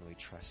 and we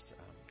trust,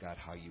 God,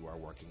 how you are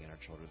working in our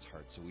children's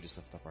hearts. So we just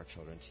lift up our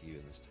children to you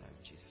in this time,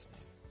 in Jesus'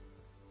 name.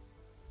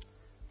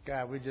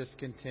 God, we just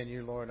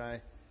continue, Lord.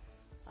 I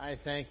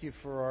thank you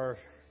for our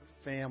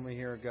family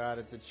here, God,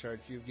 at the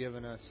church. You've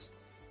given us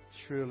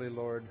truly,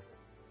 Lord,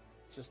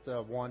 just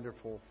a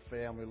wonderful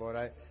family, Lord.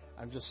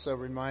 I'm just so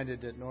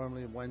reminded that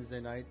normally Wednesday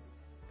night,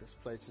 this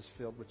place is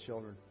filled with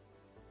children.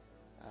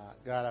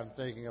 God, I'm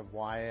thinking of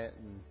Wyatt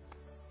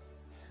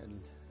and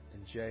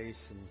Jace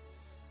and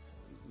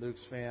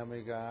Luke's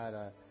family, God.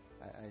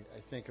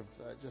 I think of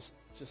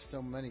just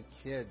so many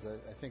kids.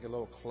 I think of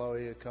little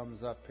Chloe who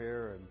comes up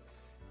here and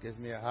gives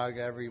me a hug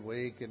every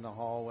week in the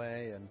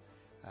hallway, and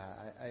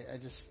I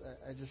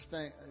just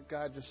think,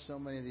 God, just so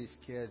many of these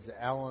kids.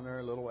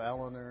 Little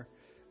Eleanor,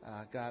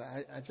 God,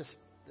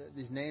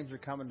 these names are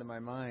coming to my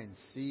mind.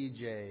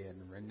 CJ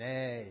and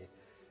Renee,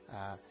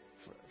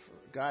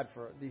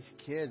 for these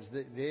kids,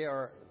 they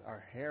are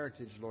our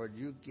heritage, Lord.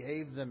 You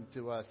gave them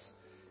to us,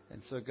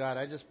 and so, God,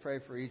 I just pray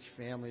for each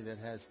family that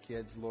has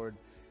kids, Lord.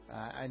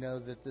 I know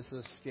that this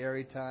is a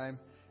scary time,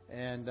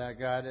 and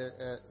God,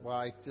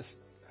 I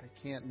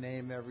can't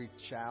name every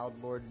child,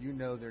 Lord. You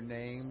know their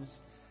names.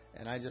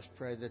 And I just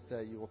pray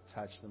that you will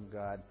touch them,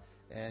 God.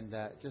 And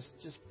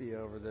just be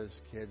over those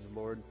kids,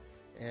 Lord.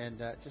 And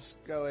just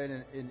go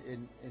in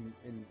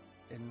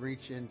and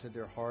reach into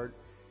their heart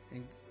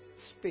and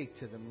speak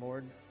to them,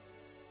 Lord.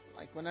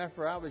 Like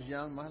whenever I was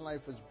young, my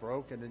life was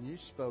broken, and you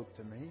spoke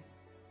to me.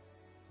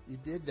 You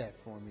did that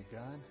for me,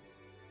 God.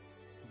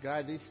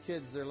 God, these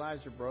kids, their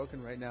lives are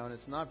broken right now, and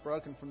it's not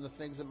broken from the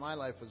things that my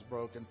life was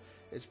broken.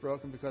 It's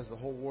broken because the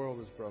whole world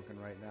is broken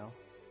right now.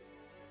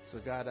 So,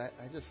 God, I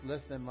just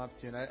lift them up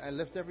to you, and I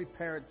lift every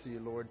parent to you,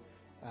 Lord,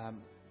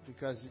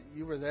 because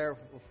you were there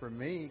for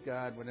me,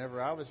 God,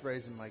 whenever I was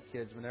raising my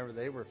kids, whenever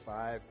they were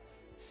 5,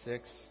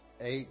 6,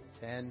 8,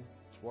 10,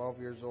 12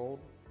 years old.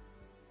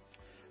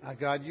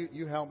 God,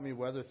 you helped me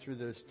weather through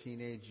those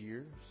teenage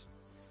years.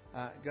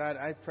 God,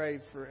 I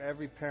pray for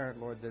every parent,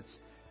 Lord,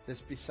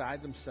 that's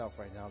beside themselves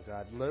right now,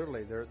 God.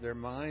 Literally, their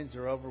minds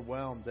are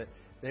overwhelmed, that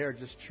they are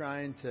just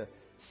trying to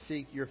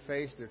seek your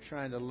face. They're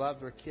trying to love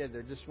their kid.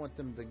 They just want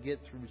them to get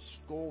through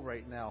school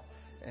right now.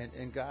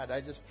 And God,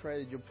 I just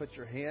pray that you'll put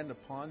your hand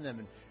upon them,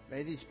 and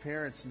may these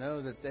parents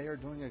know that they are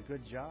doing a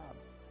good job.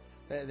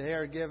 They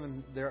are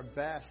giving their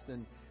best,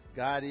 and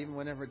God, even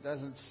whenever it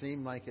doesn't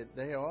seem like it,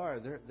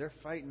 they're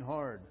fighting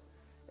hard.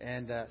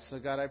 And so,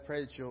 God, I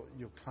pray that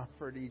you'll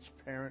comfort each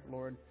parent,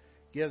 Lord.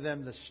 Give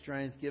them the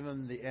strength. Give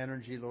them the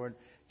energy, Lord.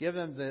 Give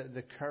them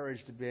the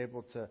courage to be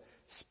able to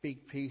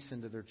speak peace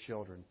into their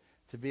children,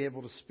 to be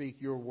able to speak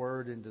your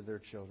word into their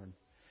children.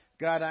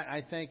 God,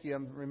 I thank you.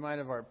 I'm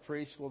reminded of our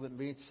preschool that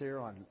meets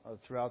here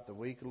throughout the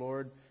week,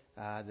 Lord,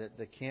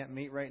 that can't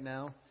meet right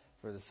now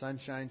for the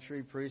Sunshine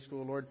Tree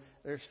Preschool, Lord.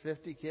 There's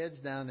 50 kids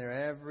down there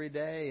every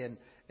day,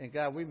 and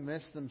God, we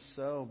miss them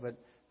so, but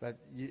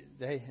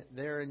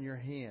they're in your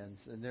hands,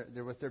 and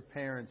they're with their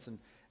parents,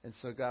 and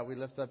so, God, we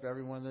lift up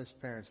every one of those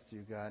parents to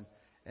you, God,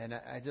 and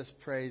I just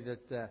pray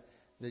that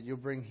you'll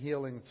bring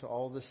healing to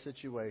all this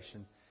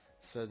situation,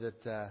 so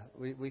that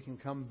we can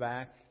come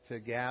back to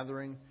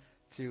gathering,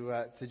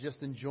 to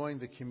just enjoying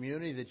the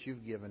community that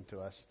you've given to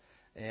us,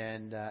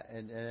 and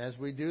as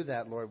we do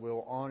that, Lord,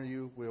 we'll honor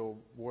you, we'll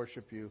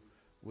worship you,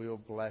 we'll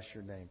bless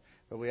your name.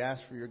 But we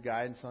ask for your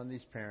guidance on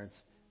these parents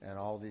and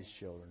all these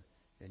children.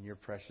 In your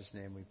precious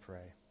name we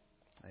pray.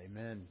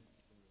 Amen.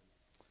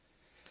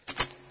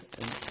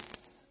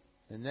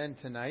 And then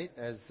tonight,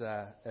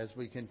 as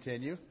we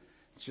continue,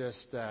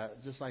 just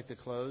like to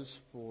close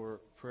for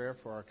prayer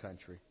for our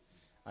country.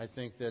 I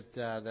think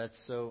that's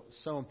so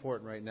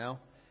important right now.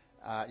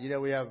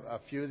 We have a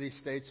few of these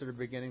states that are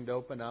beginning to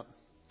open up.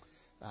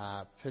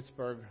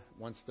 Pittsburgh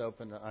wants to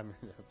open.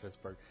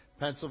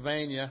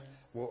 Pennsylvania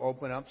will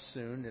open up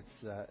soon.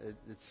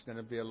 It's going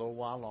to be a little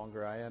while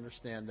longer. I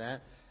understand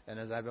that. And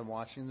as I've been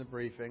watching the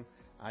briefing,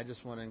 I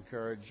just want to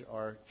encourage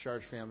our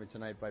church family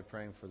tonight by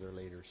praying for their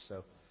leaders.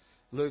 So,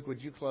 Luke,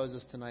 would you close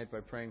us tonight by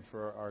praying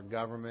for our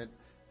government,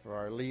 for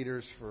our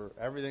leaders, for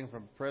everything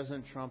from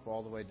President Trump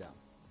all the way down.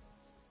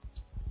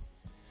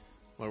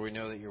 Lord, we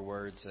know that your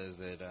word says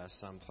that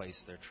some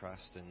place their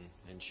trust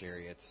in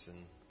chariots.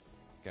 And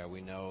God,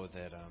 we know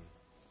that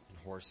in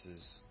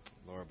horses,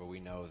 Lord, but we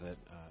know that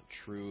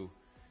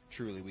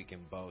truly we can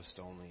boast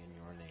only in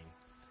your name.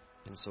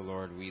 And so,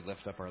 Lord, we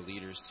lift up our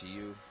leaders to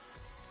you.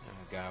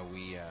 God,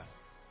 we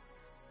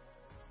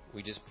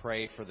just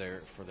pray for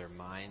their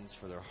minds,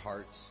 for their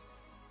hearts.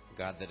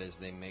 God, that as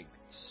they make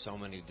so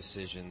many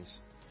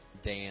decisions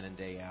day in and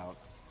day out,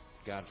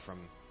 God,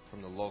 from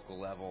the local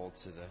level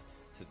to the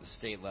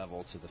state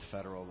level to the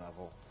federal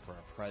level, for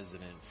our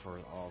president, for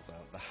all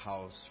the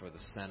House, for the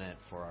Senate,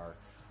 for our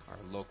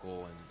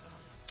local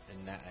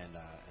and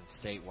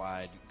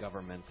statewide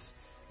governments,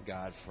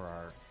 God, for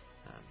our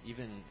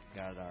even,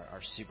 God,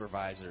 our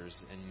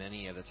supervisors in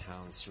many of the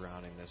towns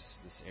surrounding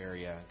this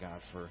area, God,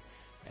 for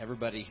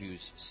everybody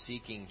who's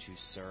seeking to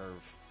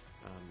serve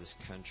this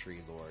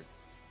country, Lord,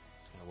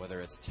 whether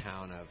it's a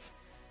town of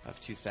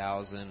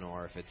 2,000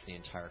 or if it's the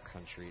entire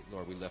country.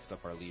 Lord, we lift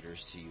up our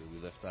leaders to you. We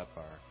lift up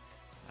our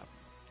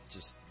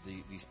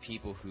these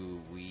people who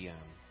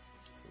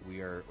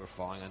we're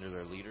falling under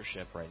their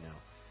leadership right now.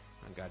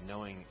 God,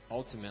 knowing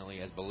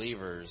ultimately as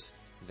believers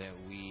that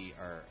we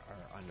are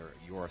under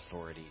your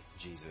authority,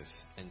 Jesus.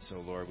 And so,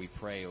 Lord, we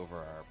pray over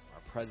our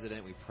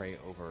president. We pray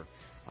over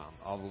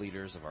all the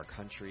leaders of our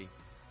country.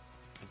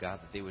 God,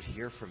 that they would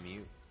hear from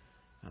you.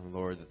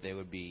 Lord, that they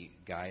would be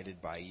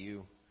guided by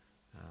you.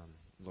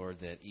 Lord,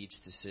 that each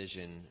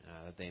decision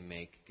that they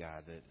make,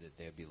 God, that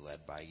they would be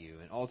led by you.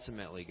 And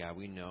ultimately, God,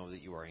 we know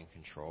that you are in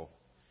control.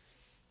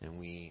 And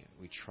we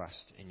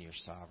trust in your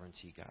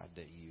sovereignty, God,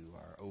 that you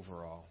are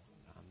overall,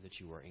 that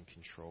you are in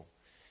control.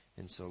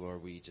 And so,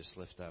 Lord, we just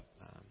lift up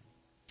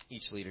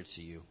each leader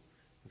to you,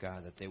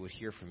 God, that they would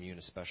hear from you in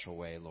a special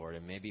way, Lord.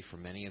 And maybe for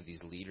many of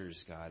these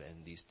leaders, God,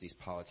 and these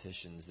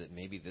politicians, that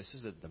maybe this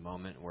is the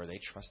moment where they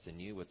trust in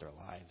you with their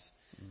lives,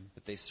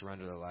 that they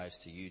surrender their lives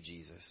to you,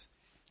 Jesus.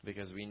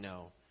 Because we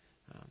know,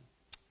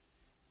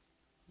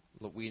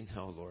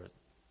 Lord,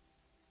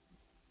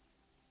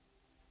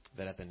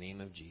 that at the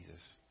name of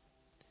Jesus,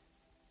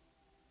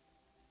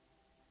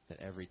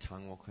 that every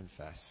tongue will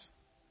confess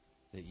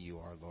that you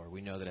are Lord. We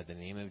know that at the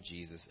name of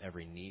Jesus,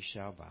 every knee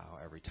shall bow,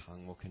 every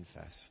tongue will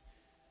confess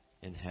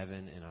in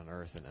heaven and on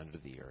earth and under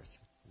the earth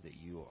that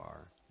you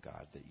are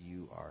God, that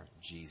you are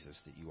Jesus,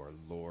 that you are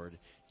Lord,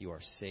 you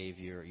are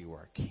Savior, you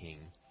are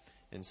King.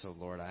 And so,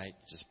 Lord, I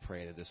just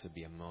pray that this would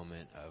be a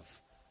moment of,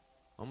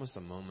 almost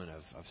a moment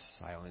of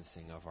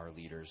silencing of our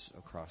leaders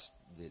across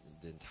the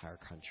entire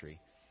country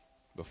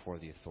before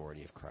the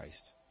authority of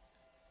Christ.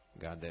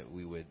 God, that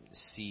we would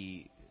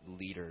see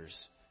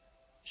leaders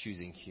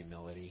choosing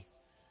humility.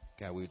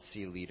 God, we would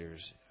see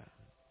leaders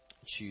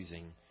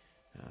choosing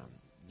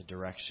the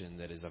direction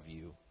that is of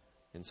you.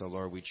 And so,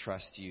 Lord, we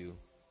trust you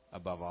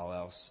above all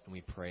else, and we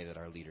pray that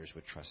our leaders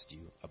would trust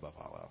you above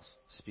all else.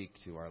 Speak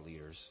to our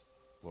leaders,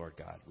 Lord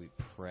God. We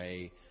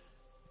pray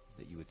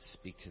that you would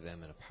speak to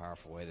them in a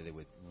powerful way, that they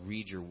would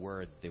read your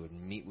word, that they would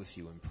meet with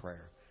you in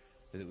prayer,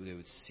 that they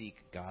would seek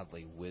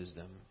godly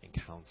wisdom and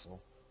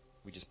counsel.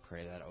 We just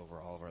pray that over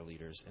all of our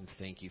leaders, and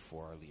thank you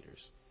for our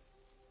leaders.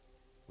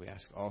 We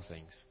ask all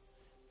things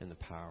in the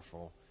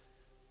powerful,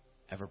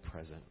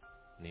 ever-present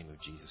name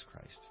of Jesus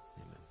Christ.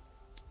 Amen.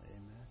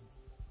 Amen.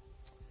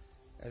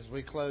 As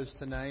we close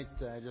tonight,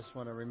 I just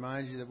want to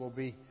remind you that we'll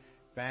be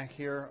back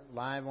here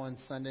live on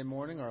Sunday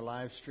morning, or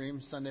live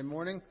stream Sunday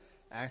morning.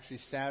 Actually,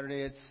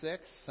 Saturday at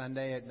 6,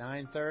 Sunday at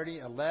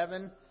 9:30,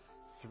 11,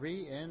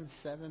 3, and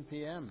 7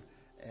 p.m.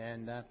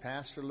 And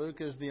Pastor Luke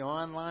is the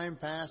online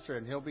pastor,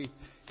 and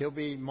he'll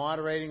be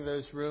moderating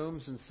those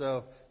rooms. And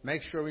so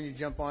make sure when you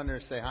jump on there,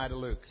 say hi to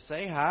Luke.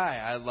 Say hi.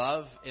 I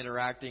love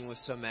interacting with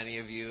so many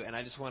of you, and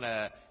I just want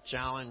to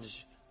challenge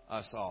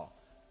us all.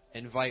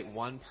 Invite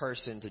one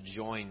person to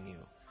join you.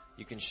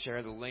 You can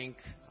share the link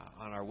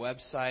on our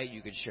website.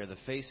 You can share the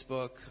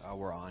Facebook.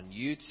 We're on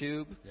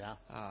YouTube.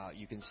 Yeah.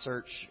 You can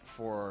search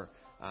for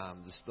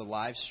the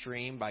live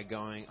stream by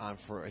going on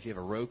if you have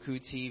a Roku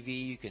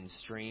TV, you can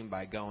stream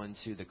by going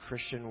to the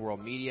Christian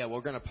World Media.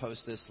 We're going to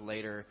post this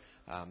later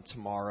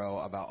tomorrow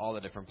about all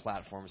the different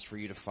platforms for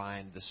you to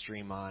find the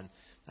stream on.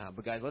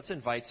 But guys, let's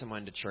invite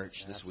someone to church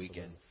this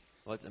weekend.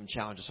 Let's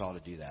challenge us all to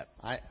do that.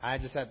 I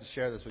just have to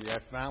share this with you. I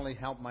finally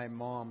helped my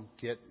mom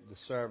get the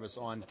service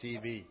on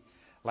TV.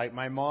 Like,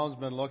 my mom's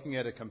been looking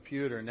at a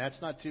computer, and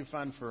that's not too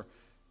fun for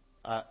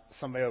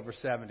somebody over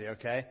 70,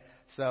 okay?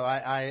 So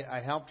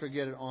I helped her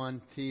get it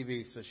on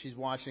TV. So she's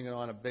watching it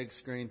on a big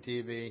screen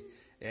TV.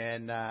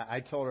 And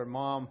I told her,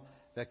 Mom,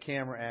 the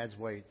camera adds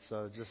weight.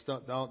 So just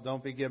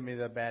don't be giving me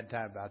the bad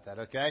time about that,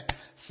 okay?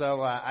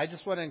 So I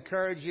just want to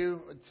encourage you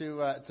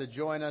to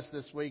join us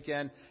this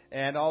weekend.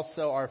 And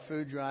also, our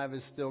food drive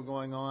is still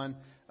going on.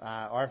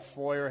 Our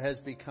foyer has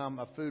become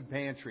a food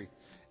pantry.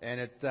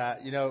 And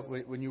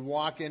when you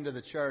walk into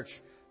the church,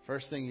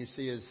 first thing you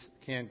see is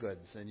canned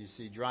goods, and you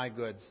see dry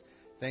goods,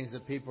 things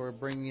that people are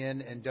bringing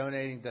in and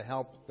donating to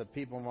help the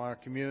people in our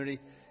community.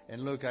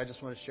 And Luke, I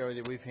just want to share with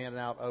you, we've handed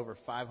out over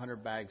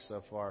 500 bags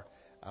so far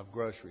of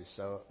groceries.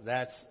 So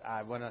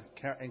I want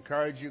to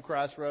encourage you,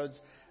 Crossroads.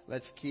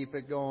 Let's keep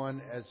it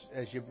going.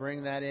 As you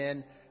bring that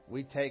in,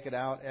 we take it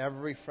out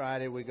every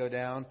Friday. We go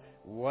down.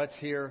 What's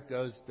here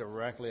goes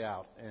directly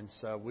out. And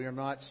so we are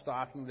not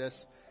stocking this.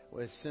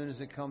 As soon as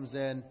it comes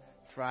in,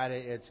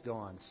 Friday it's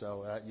gone.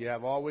 So you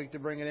have all week to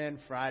bring it in.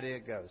 Friday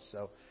it goes.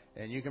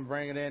 And you can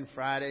bring it in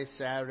Friday,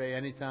 Saturday,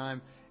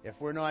 anytime. If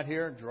we're not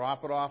here,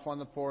 drop it off on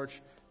the porch.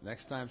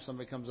 Next time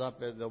somebody comes up,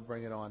 they'll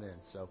bring it on in.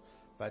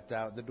 But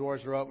the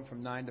doors are open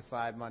from 9 to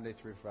 5, Monday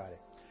through Friday.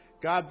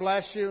 God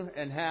bless you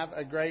and have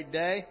a great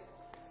day.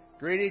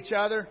 Greet each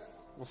other.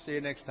 We'll see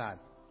you next time.